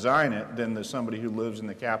how to design it than somebody who lives in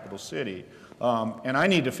the capital city. And I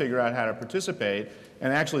need to figure out how to participate.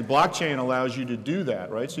 And actually, blockchain allows you to do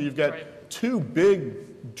that, right? So you've got two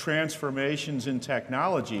big transformations in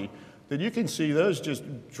technology that you can see those just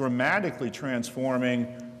dramatically transforming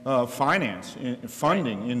finance,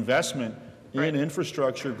 funding, investment in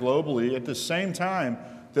infrastructure globally at the same time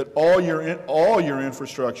that all your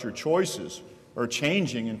infrastructure choices are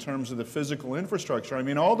changing in terms of the physical infrastructure. I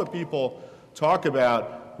mean, all the people talk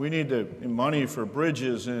about we need money for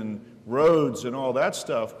bridges and roads and all that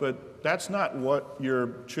stuff, but that's not what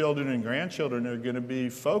your children and grandchildren are going to be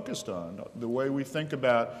focused on. The way we think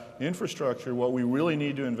about infrastructure, what we really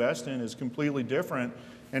need to invest in is completely different.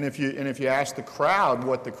 And if you ask the crowd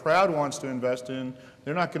what the crowd wants to invest in,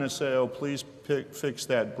 they're not going to say, oh, please fix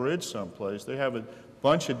that bridge someplace. They have a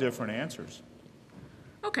bunch of different answers.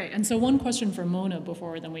 Okay, and so one question for Mona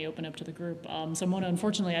before then we open up to the group. So Mona,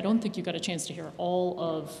 unfortunately, I don't think you got a chance to hear all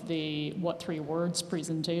of the What Three Words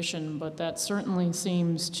presentation, but that certainly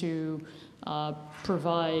seems to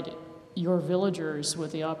provide your villagers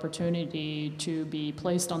with the opportunity to be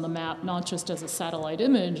placed on the map, not just as a satellite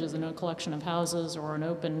image, as in a collection of houses or an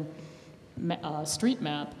open street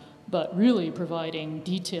map, but really providing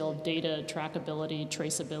detailed data, trackability,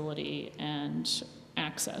 traceability, and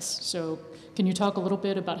access. So can you talk a little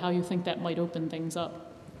bit about how you think that might open things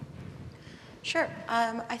up? Sure.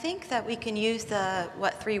 I think that we can use the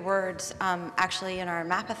What Three Words actually in our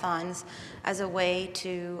mapathons as a way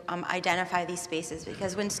to identify these spaces,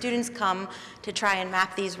 because when students come to try and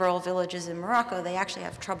map these rural villages in Morocco, they actually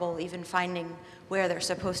have trouble even finding where they're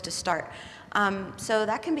supposed to start. So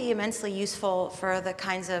that can be immensely useful for the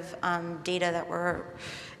kinds of data that we're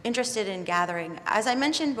interested in gathering. As I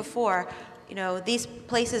mentioned before, you know, these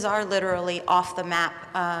places are literally off the map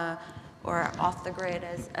or off the grid,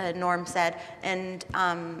 as Norm said, and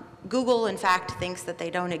Google, in fact, thinks that they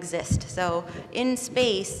don't exist. So in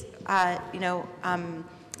space, you know,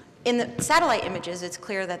 in the satellite images, it's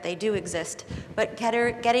clear that they do exist, but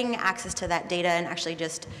getting access to that data and actually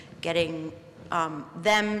just getting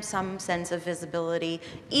them some sense of visibility,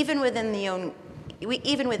 even within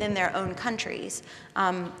their own countries.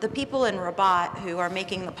 The people in Rabat who are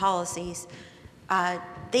making the policies,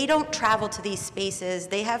 they don't travel to these spaces.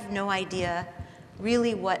 They have no idea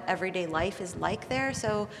really what everyday life is like there,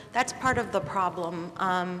 so that's part of the problem.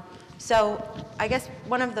 So I guess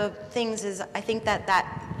one of the things is I think that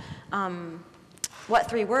What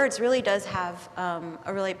Three Words really does have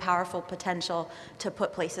a really powerful potential to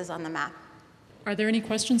put places on the map. Are there any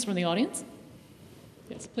questions from the audience?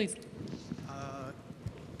 Yes, please.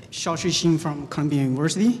 Xiao Shuixing from Columbia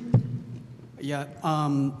University. Yeah,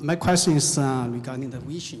 my question is regarding the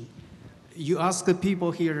vision. You ask the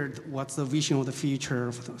people here what's the vision of the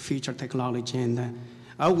future technology, and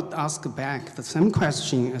I would ask back the same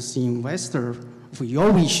question as the investor for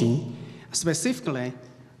your vision. Specifically,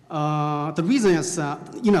 the reason is,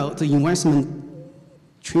 you know, the investment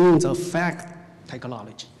trends affect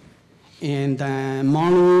technology. And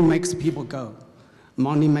money makes people go.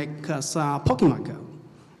 Money makes Pokemon go.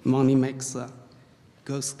 Money makes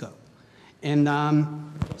ghosts go. And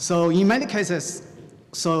so in many cases,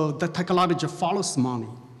 so the technology follows money.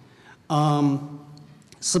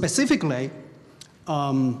 Specifically,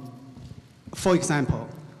 for example,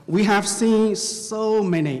 we have seen so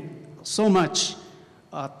much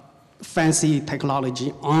fancy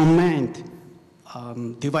technology, unmanned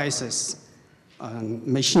devices,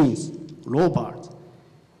 machines, robots.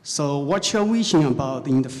 So what's your vision about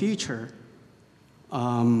in the future?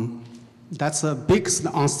 That's a big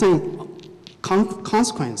unseen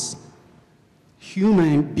consequence.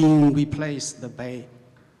 Human being replaced by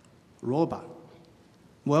robot.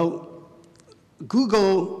 Well,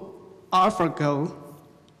 Google AlphaGo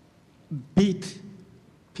beat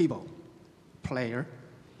people player,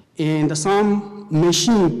 and some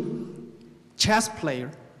machine chess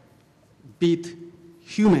player beat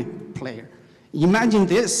human player. Imagine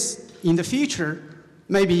this in the future,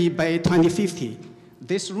 maybe by 2050,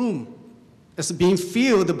 this room is being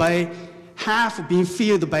filled by, half being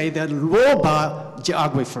filled by the robot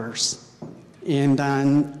geographers. And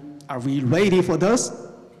are we ready for this?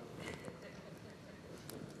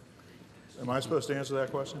 Am I supposed to answer that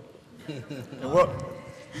question? And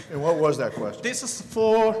what was that question? This is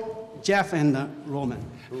for Jeff and Roman.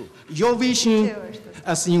 Ooh. Your vision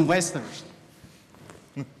as investors.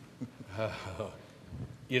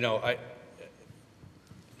 You know,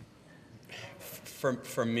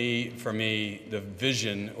 for me, the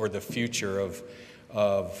vision or the future of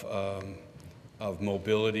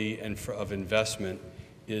mobility and of investment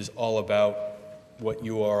is all about what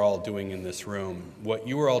you are all doing in this room. What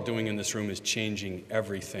you are all doing in this room is changing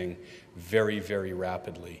everything very, very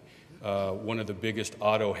rapidly. One of the biggest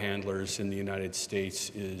auto handlers in the United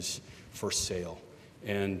States is for sale.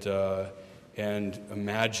 And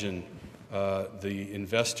imagine the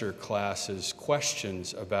investor class's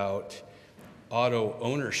questions about auto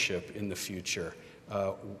ownership in the future.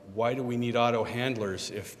 Why do we need auto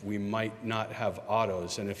handlers if we might not have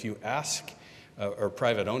autos? And if you ask, or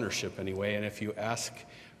private ownership anyway, and if you ask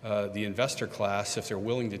the investor class if they're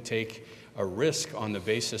willing to take a risk on the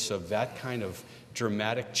basis of that kind of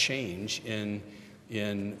dramatic change in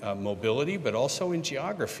in mobility, but also in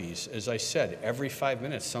geographies. As I said, every 5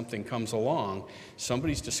 minutes something comes along.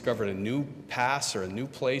 Somebody's discovered a new pass or a new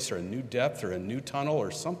place or a new depth or a new tunnel or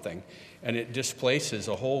something, and it displaces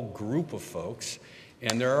a whole group of folks.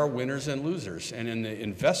 And there are winners and losers. And in the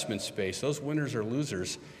investment space, those winners or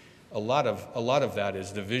losers, a lot of that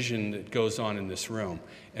is the vision that goes on in this room.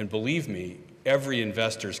 And believe me, every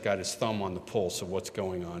investor's got his thumb on the pulse of what's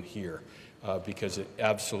going on here. Because it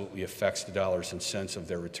absolutely affects the dollars and cents of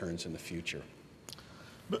their returns in the future.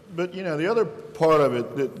 But you know, the other part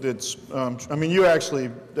of it that's, I mean, you actually,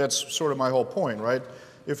 that's sort of my whole point, right?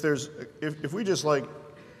 If we just like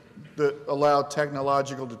allow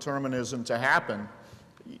technological determinism to happen,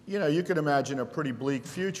 you know, you could imagine a pretty bleak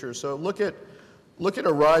future. So look at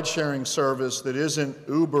a ride-sharing service that isn't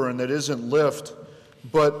Uber and that isn't Lyft,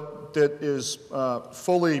 but that is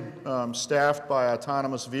fully staffed by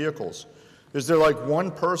autonomous vehicles. Is there like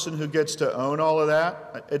one person who gets to own all of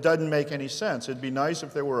that? It doesn't make any sense. It'd be nice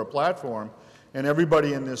if there were a platform and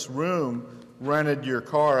everybody in this room rented your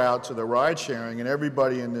car out to the ride sharing and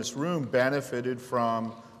everybody in this room benefited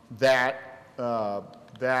from that,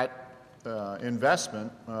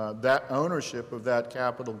 investment, that ownership of that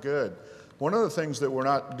capital good. One of the things that we're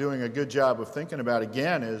not doing a good job of thinking about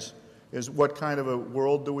again is what kind of a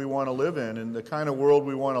world do we want to live in? And the kind of world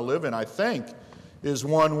we want to live in, I think, is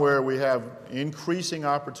one where we have increasing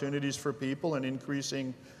opportunities for people and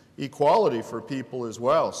increasing equality for people as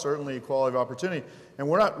well, certainly equality of opportunity. And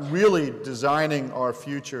we're not really designing our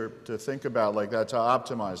future to think about like that, to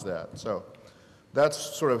optimize that. So that's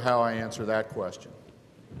sort of how I answer that question.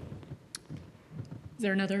 Is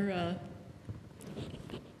there another?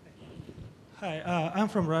 Hi, I'm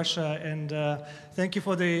from Russia, and thank you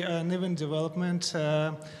for the uneven development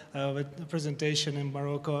with the presentation in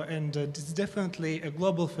Morocco. And it's definitely a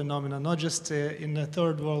global phenomenon, not just in the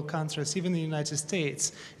third world countries. Even in the United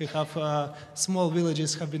States, you have small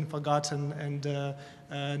villages have been forgotten and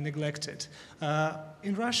neglected.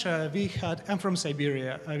 In Russia, I'm from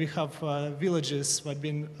Siberia, we have villages that have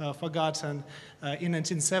been forgotten. In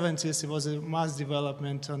 1970s, it was a mass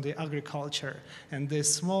development on the agriculture, and the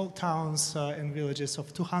small towns and villages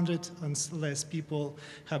of 200 and less people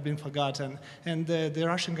have been forgotten. And the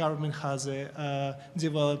Russian government has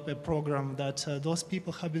developed a program that those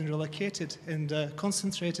people have been relocated and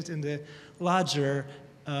concentrated in the larger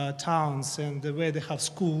towns and the way they have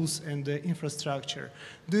schools and the infrastructure.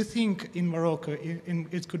 Do you think in Morocco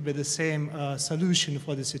it could be the same solution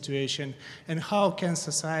for the situation? And how can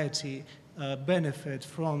society benefit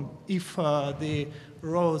from if the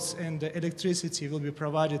roads and the electricity will be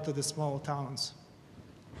provided to the small towns?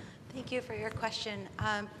 Thank you for your question.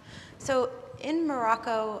 So in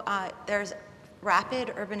Morocco, there's rapid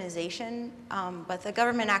urbanization, but the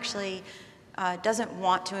government actually doesn't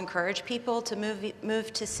want to encourage people to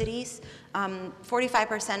move to cities.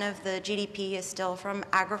 45% of the GDP is still from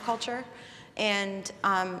agriculture, and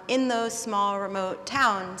in those small remote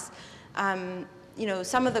towns, you know,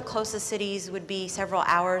 some of the closest cities would be several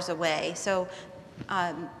hours away. So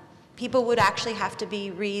people would actually have to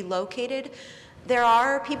be relocated. There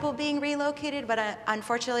are people being relocated, but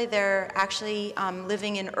unfortunately they're actually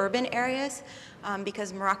living in urban areas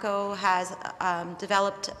because Morocco has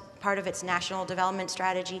developed part of its national development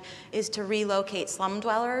strategy is to relocate slum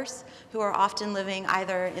dwellers who are often living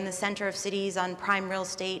either in the center of cities on prime real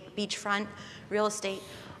estate, beachfront real estate,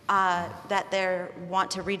 that they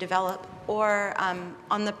want to redevelop, or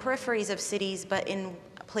on the peripheries of cities, but in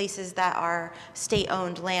places that are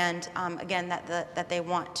state-owned land, again, that they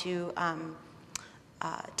want to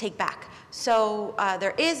take back. So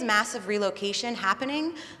there is massive relocation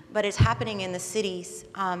happening, but it's happening in the cities,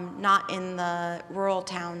 not in the rural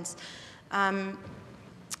towns.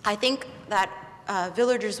 I think that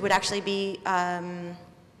villagers would actually be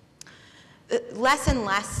less and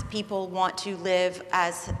less people want to live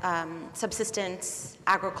as subsistence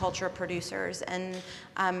agriculture producers and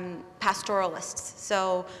pastoralists.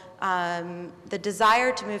 So the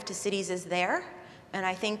desire to move to cities is there, and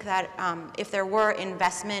I think that if there were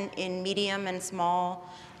investment in medium and small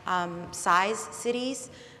size cities,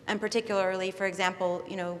 and particularly, for example,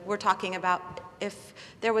 you know, we're talking about if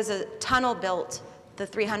there was a tunnel built the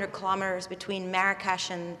 300 kilometers between Marrakesh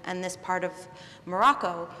and this part of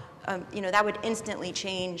Morocco, you know, that would instantly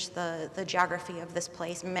change the geography of this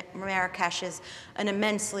place. Marrakesh is an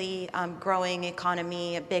immensely growing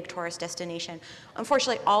economy, a big tourist destination.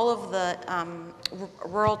 Unfortunately, all of the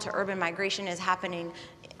rural to urban migration is happening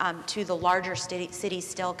to the larger cities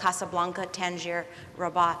still, Casablanca, Tangier,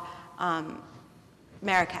 Rabat,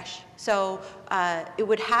 Marrakesh. So it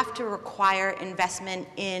would have to require investment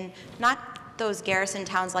in not those garrison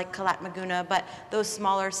towns like Kalat-Maguna, but those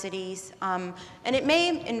smaller cities. And it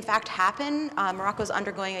may, in fact, happen. Morocco's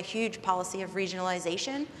undergoing a huge policy of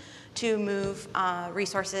regionalization to move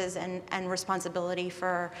resources and responsibility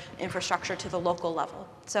for infrastructure to the local level.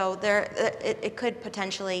 So it could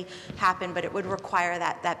potentially happen, but it would require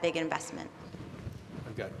that big investment.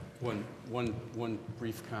 I've got one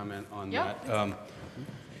brief comment on Yeah. that.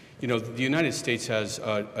 You know, the United States has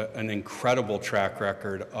an incredible track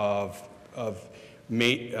record of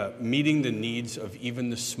meeting the needs of even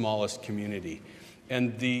the smallest community.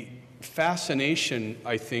 And the fascination,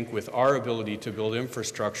 I think, with our ability to build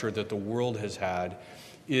infrastructure that the world has had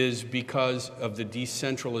is because of the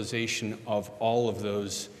decentralization of all of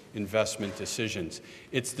those investment decisions.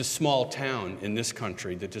 It's the small town in this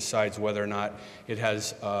country that decides whether or not it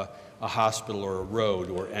has a hospital or a road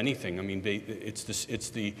or anything. I mean, it's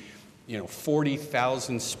the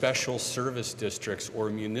 40,000 special service districts or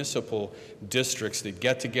municipal districts that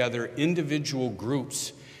get together, individual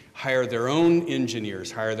groups, hire their own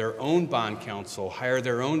engineers, hire their own bond counsel, hire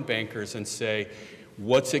their own bankers, and say,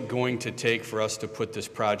 what's it going to take for us to put this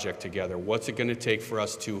project together? What's it going to take for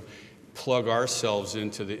us to plug ourselves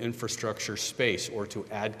into the infrastructure space or to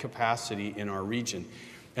add capacity in our region?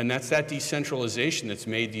 And that's that decentralization that's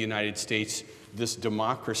made the United States this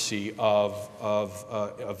democracy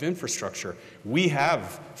of infrastructure. We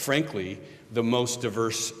have, frankly, the most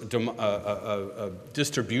diverse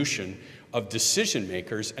distribution of decision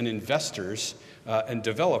makers and investors and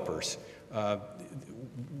developers.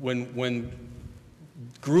 When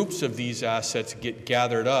groups of these assets get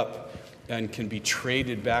gathered up and can be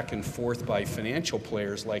traded back and forth by financial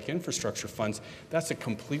players like infrastructure funds, that's a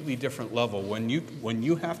completely different level. When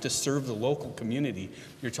you have to serve the local community,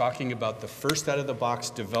 you're talking about the first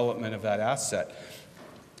out-of-the-box development of that asset.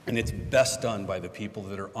 And it's best done by the people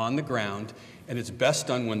that are on the ground, and it's best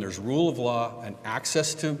done when there's rule of law and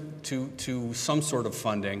access to some sort of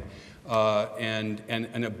funding and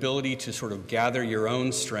an ability to sort of gather your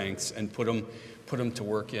own strengths and put them to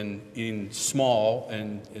work in small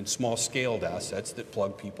and small-scaled assets that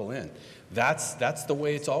plug people in. That's the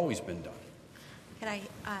way it's always been done.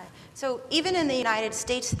 So even in the United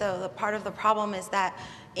States, though, the part of the problem is that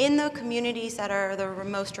in the communities that are the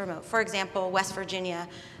most remote, for example, West Virginia,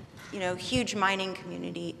 huge mining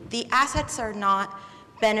community, the assets are not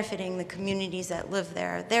benefiting the communities that live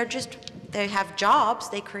there. They have jobs,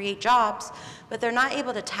 they create jobs, but they're not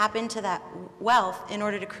able to tap into that wealth in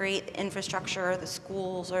order to create the infrastructure or the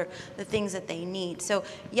schools or the things that they need. So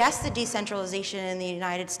yes, the decentralization in the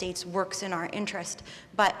United States works in our interest,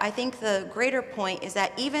 but I think the greater point is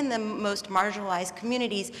that even the most marginalized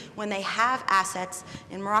communities, when they have assets,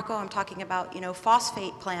 in Morocco I'm talking about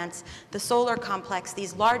phosphate plants, the solar complex,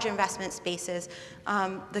 these large investment spaces,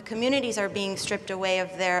 the communities are being stripped away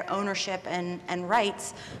of their ownership and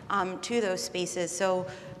rights to those spaces. So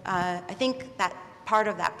I think that part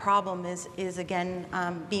of that problem is again,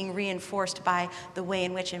 being reinforced by the way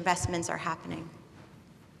in which investments are happening.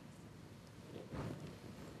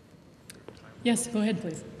 Yes, go ahead,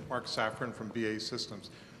 please. Mark Safran from BA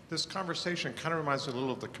Systems. This conversation kind of reminds me a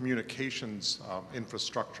little of the communications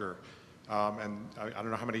infrastructure. And I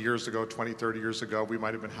don't know how many years ago, 20, 30 years ago, we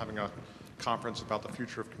might have been having a conference about the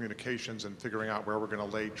future of communications and figuring out where we're going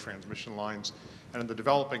to lay transmission lines. And in the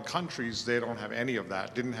developing countries, they don't have any of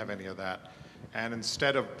that, didn't have any of that. And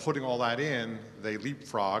instead of putting all that in, they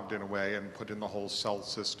leapfrogged in a way and put in the whole cell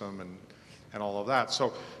system and all of that.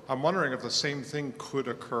 So I'm wondering if the same thing could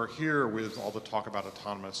occur here with all the talk about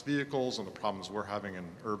autonomous vehicles and the problems we're having in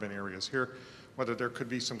urban areas here, whether there could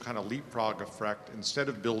be some kind of leapfrog effect. Instead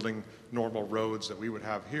of building normal roads that we would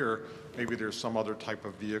have here, maybe there's some other type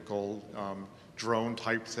of vehicle, drone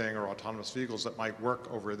type thing or autonomous vehicles that might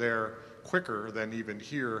work over there quicker than even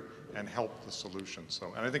here and help the solution.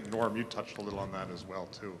 So, and I think Norm, you touched a little on that as well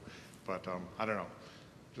too, but I don't know,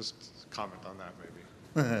 just comment on that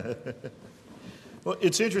maybe. Well,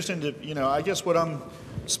 it's interesting to, I guess what I'm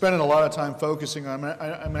spending a lot of time focusing on,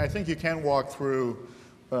 I mean, I think you can walk through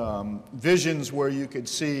visions where you could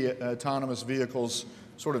see autonomous vehicles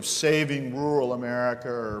sort of saving rural America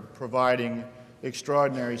or providing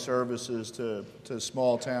extraordinary services to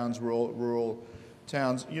small towns, rural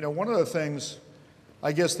towns. One of the things,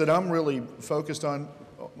 I guess, that I'm really focused on,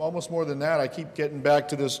 almost more than that, I keep getting back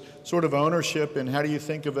to this sort of ownership and how do you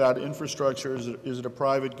think about infrastructure? Is it a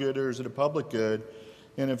private good or is it a public good?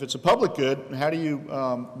 And if it's a public good, how do you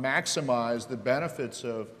maximize the benefits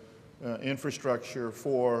of infrastructure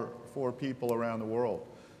for people around the world?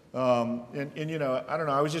 And you know, I don't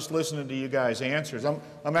know, I was just listening to you guys' answers.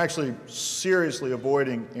 I'm actually seriously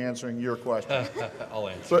avoiding answering your question. I'll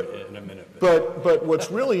answer it in a minute. But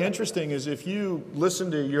what's really interesting is if you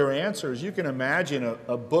listen to your answers, you can imagine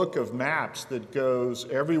a book of maps that goes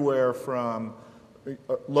everywhere from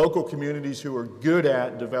local communities who are good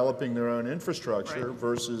at developing their own infrastructure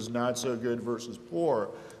versus not so good versus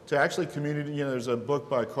poor, to actually community, you know, there's a book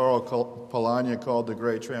by Carl Polanyi called The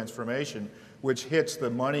Great Transformation, which hits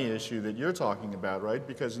the money issue that you're talking about, right?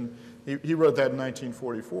 Because he wrote that in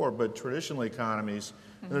 1944, but traditional economies,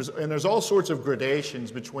 there's all sorts of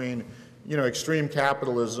gradations between, you know, extreme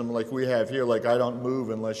capitalism like we have here, like I don't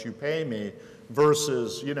move unless you pay me,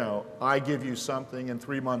 versus, you know, I give you something and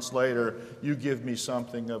 3 months later you give me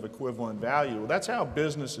something of equivalent value. That's how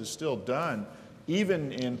business is still done,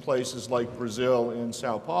 even in places like Brazil and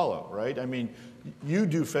Sao Paulo, right? I mean, you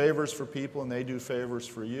do favors for people and they do favors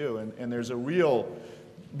for you, and there's a real,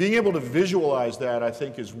 being able to visualize that, I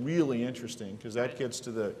think, is really interesting, because that gets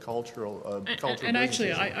to the cultural And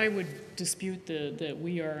actually, I would dispute that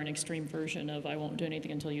we are an extreme version of I won't do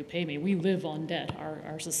anything until you pay me. We live on debt.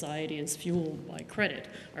 Our society is fueled by credit.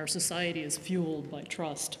 Our society is fueled by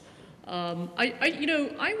trust.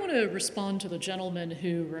 I want to respond to the gentleman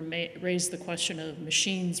who raised the question of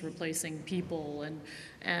machines replacing people,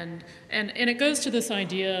 and it goes to this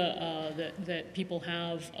idea that people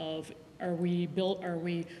have of, are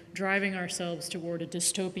we driving ourselves toward a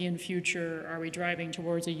dystopian future? Are we driving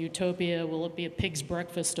towards a utopia? Will it be a pig's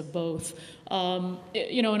breakfast of both? And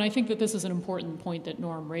I think that this is an important point that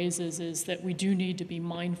Norm raises, is that we do need to be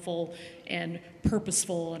mindful and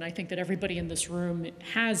purposeful, and I think that everybody in this room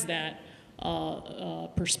has that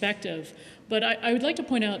perspective. But I would like to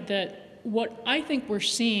point out that what I think we're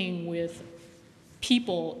seeing with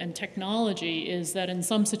people and technology is that in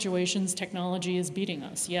some situations technology is beating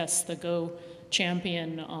us. Yes, the Go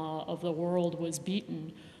champion of the world was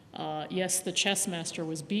beaten. Yes, the chess master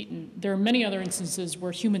was beaten. There are many other instances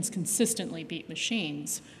where humans consistently beat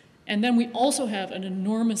machines. And then we also have an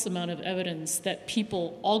enormous amount of evidence that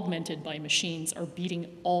people augmented by machines are beating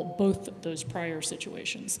both those prior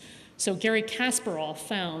situations. So Garry Kasparov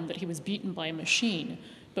found that he was beaten by a machine,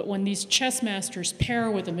 but when these chess masters pair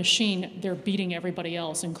with a machine, they're beating everybody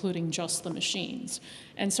else, including just the machines.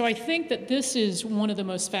 And so I think that this is one of the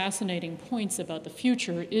most fascinating points about the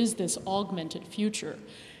future, is this augmented future.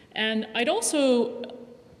 And I'd also,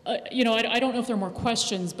 I don't know if there are more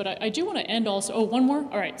questions, but I do want to end also, oh, one more?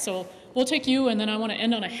 All right, so we'll take you, and then I want to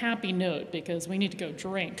end on a happy note, because we need to go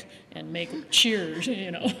drink and make cheers,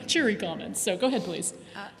 cheery comments. So go ahead, please.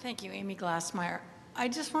 Thank you, Amy Glassmeyer. I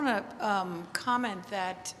just want to comment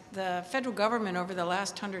that the federal government over the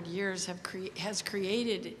last 100 years has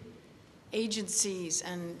created agencies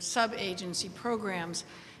and sub-agency programs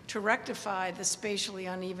to rectify the spatially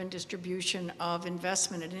uneven distribution of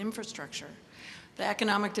investment in infrastructure. The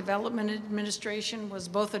Economic Development Administration was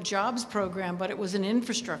both a jobs program, but it was an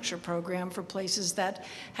infrastructure program for places that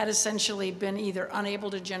had essentially been either unable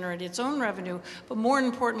to generate its own revenue, but more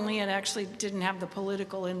importantly, it actually didn't have the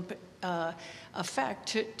political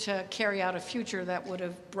effect to carry out a future that would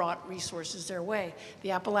have brought resources their way.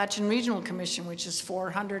 The Appalachian Regional Commission, which is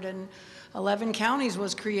 411 counties,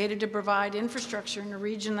 was created to provide infrastructure in a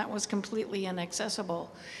region that was completely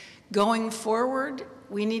inaccessible. Going forward,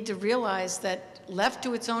 we need to realize that left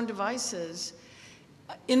to its own devices,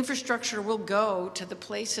 infrastructure will go to the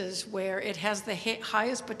places where it has the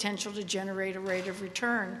highest potential to generate a rate of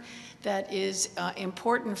return that is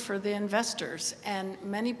important for the investors. And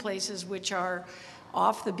many places which are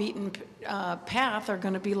off the beaten path are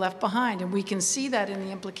going to be left behind. And we can see that in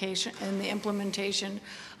the implementation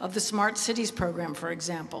of the Smart Cities program, for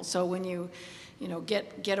example. So when you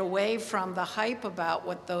get away from the hype about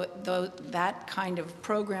what that kind of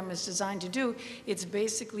program is designed to do, it's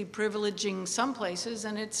basically privileging some places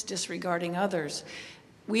and it's disregarding others.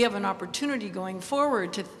 We have an opportunity going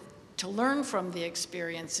forward to learn from the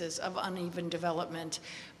experiences of uneven development,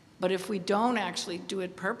 but if we don't actually do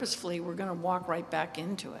it purposefully, we're going to walk right back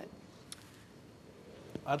into it.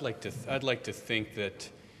 I'd like to think that,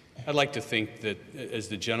 as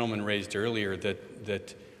the gentleman raised earlier,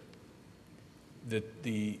 that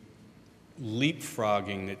the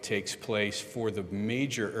leapfrogging that takes place for the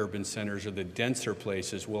major urban centers or the denser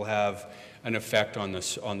places will have an effect on the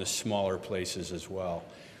smaller places as well.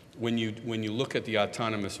 When you look at the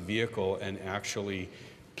autonomous vehicle and actually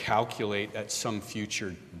calculate at some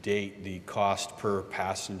future date the cost per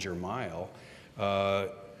passenger mile,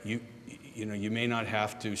 you may not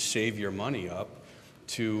have to save your money up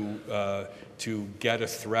to get a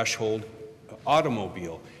threshold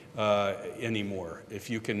automobile. anymore. If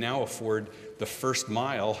you can now afford the first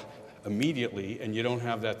mile immediately and you don't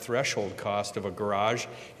have that threshold cost of a garage,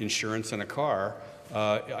 insurance, and a car,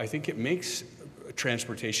 I think it makes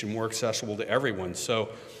transportation more accessible to everyone. So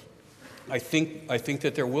I think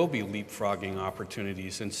that there will be leapfrogging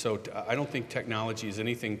opportunities, and so I don't think technology is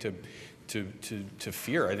anything to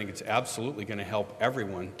fear. I think it's absolutely going to help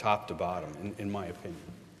everyone, top to bottom, in my opinion.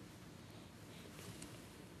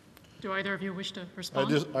 Do either of you wish to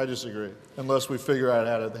respond? I disagree, unless we figure out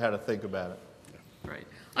how to think about it. Right.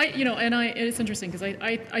 It's interesting because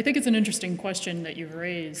I think it's an interesting question that you've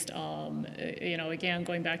raised. Again,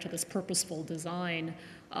 going back to this purposeful design.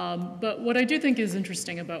 But what I do think is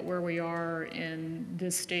interesting about where we are in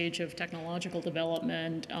this stage of technological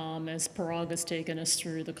development, as Parag has taken us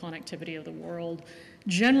through the connectivity of the world,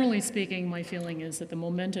 generally speaking, my feeling is that the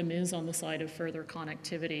momentum is on the side of further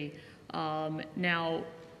connectivity. Now,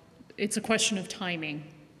 it's a question of timing.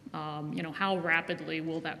 How rapidly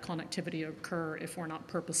will that connectivity occur if we're not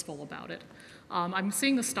purposeful about it? I'm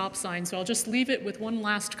seeing the stop sign, so I'll just leave it with one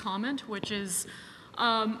last comment, which is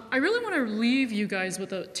I really want to leave you guys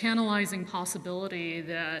with a tantalizing possibility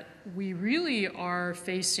that we really are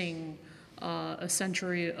facing a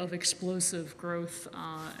century of explosive growth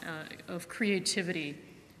of creativity.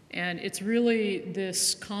 And it's really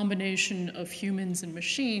this combination of humans and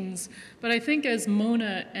machines. But I think as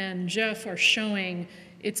Mona and Jeff are showing,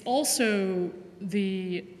 it's also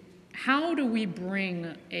how do we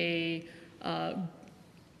bring a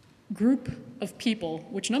group of people,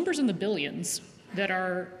 which numbers in the billions, that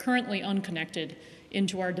are currently unconnected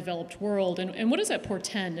into our developed world, and what does that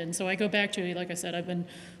portend? And so I go back to, like I said, I've been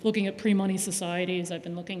looking at pre-money societies, I've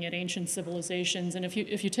been looking at ancient civilizations, and if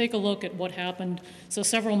you take a look at what happened, so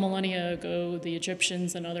several millennia ago, the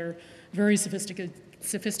Egyptians and other very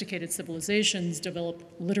sophisticated civilizations developed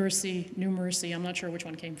literacy, numeracy. I'm not sure which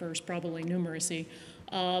one came first, probably numeracy.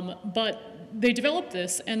 But they developed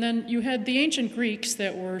this, and then you had the ancient Greeks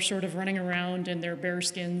that were sort of running around in their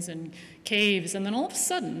bearskins and caves, and then all of a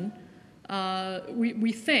sudden,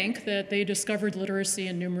 we think that they discovered literacy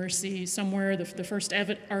and numeracy somewhere. The first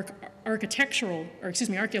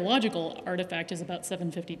archaeological artifact is about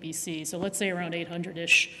 750 BC. So let's say around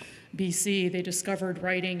 800-ish BC, they discovered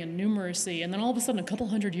writing and numeracy. And then all of a sudden, a couple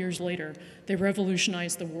hundred years later, they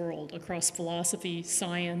revolutionized the world across philosophy,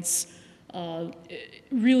 science,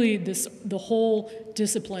 really the whole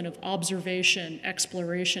discipline of observation,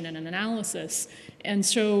 exploration, and analysis. And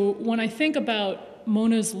so when I think about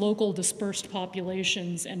Mona's local dispersed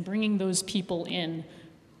populations and bringing those people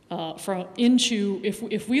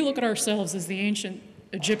if we look at ourselves as the ancient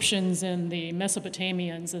Egyptians and the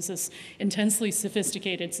Mesopotamians as this intensely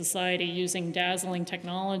sophisticated society using dazzling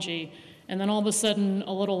technology, and then all of a sudden,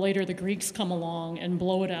 a little later, the Greeks come along and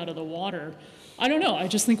blow it out of the water. I don't know, I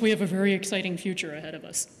just think we have a very exciting future ahead of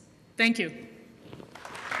us. Thank you.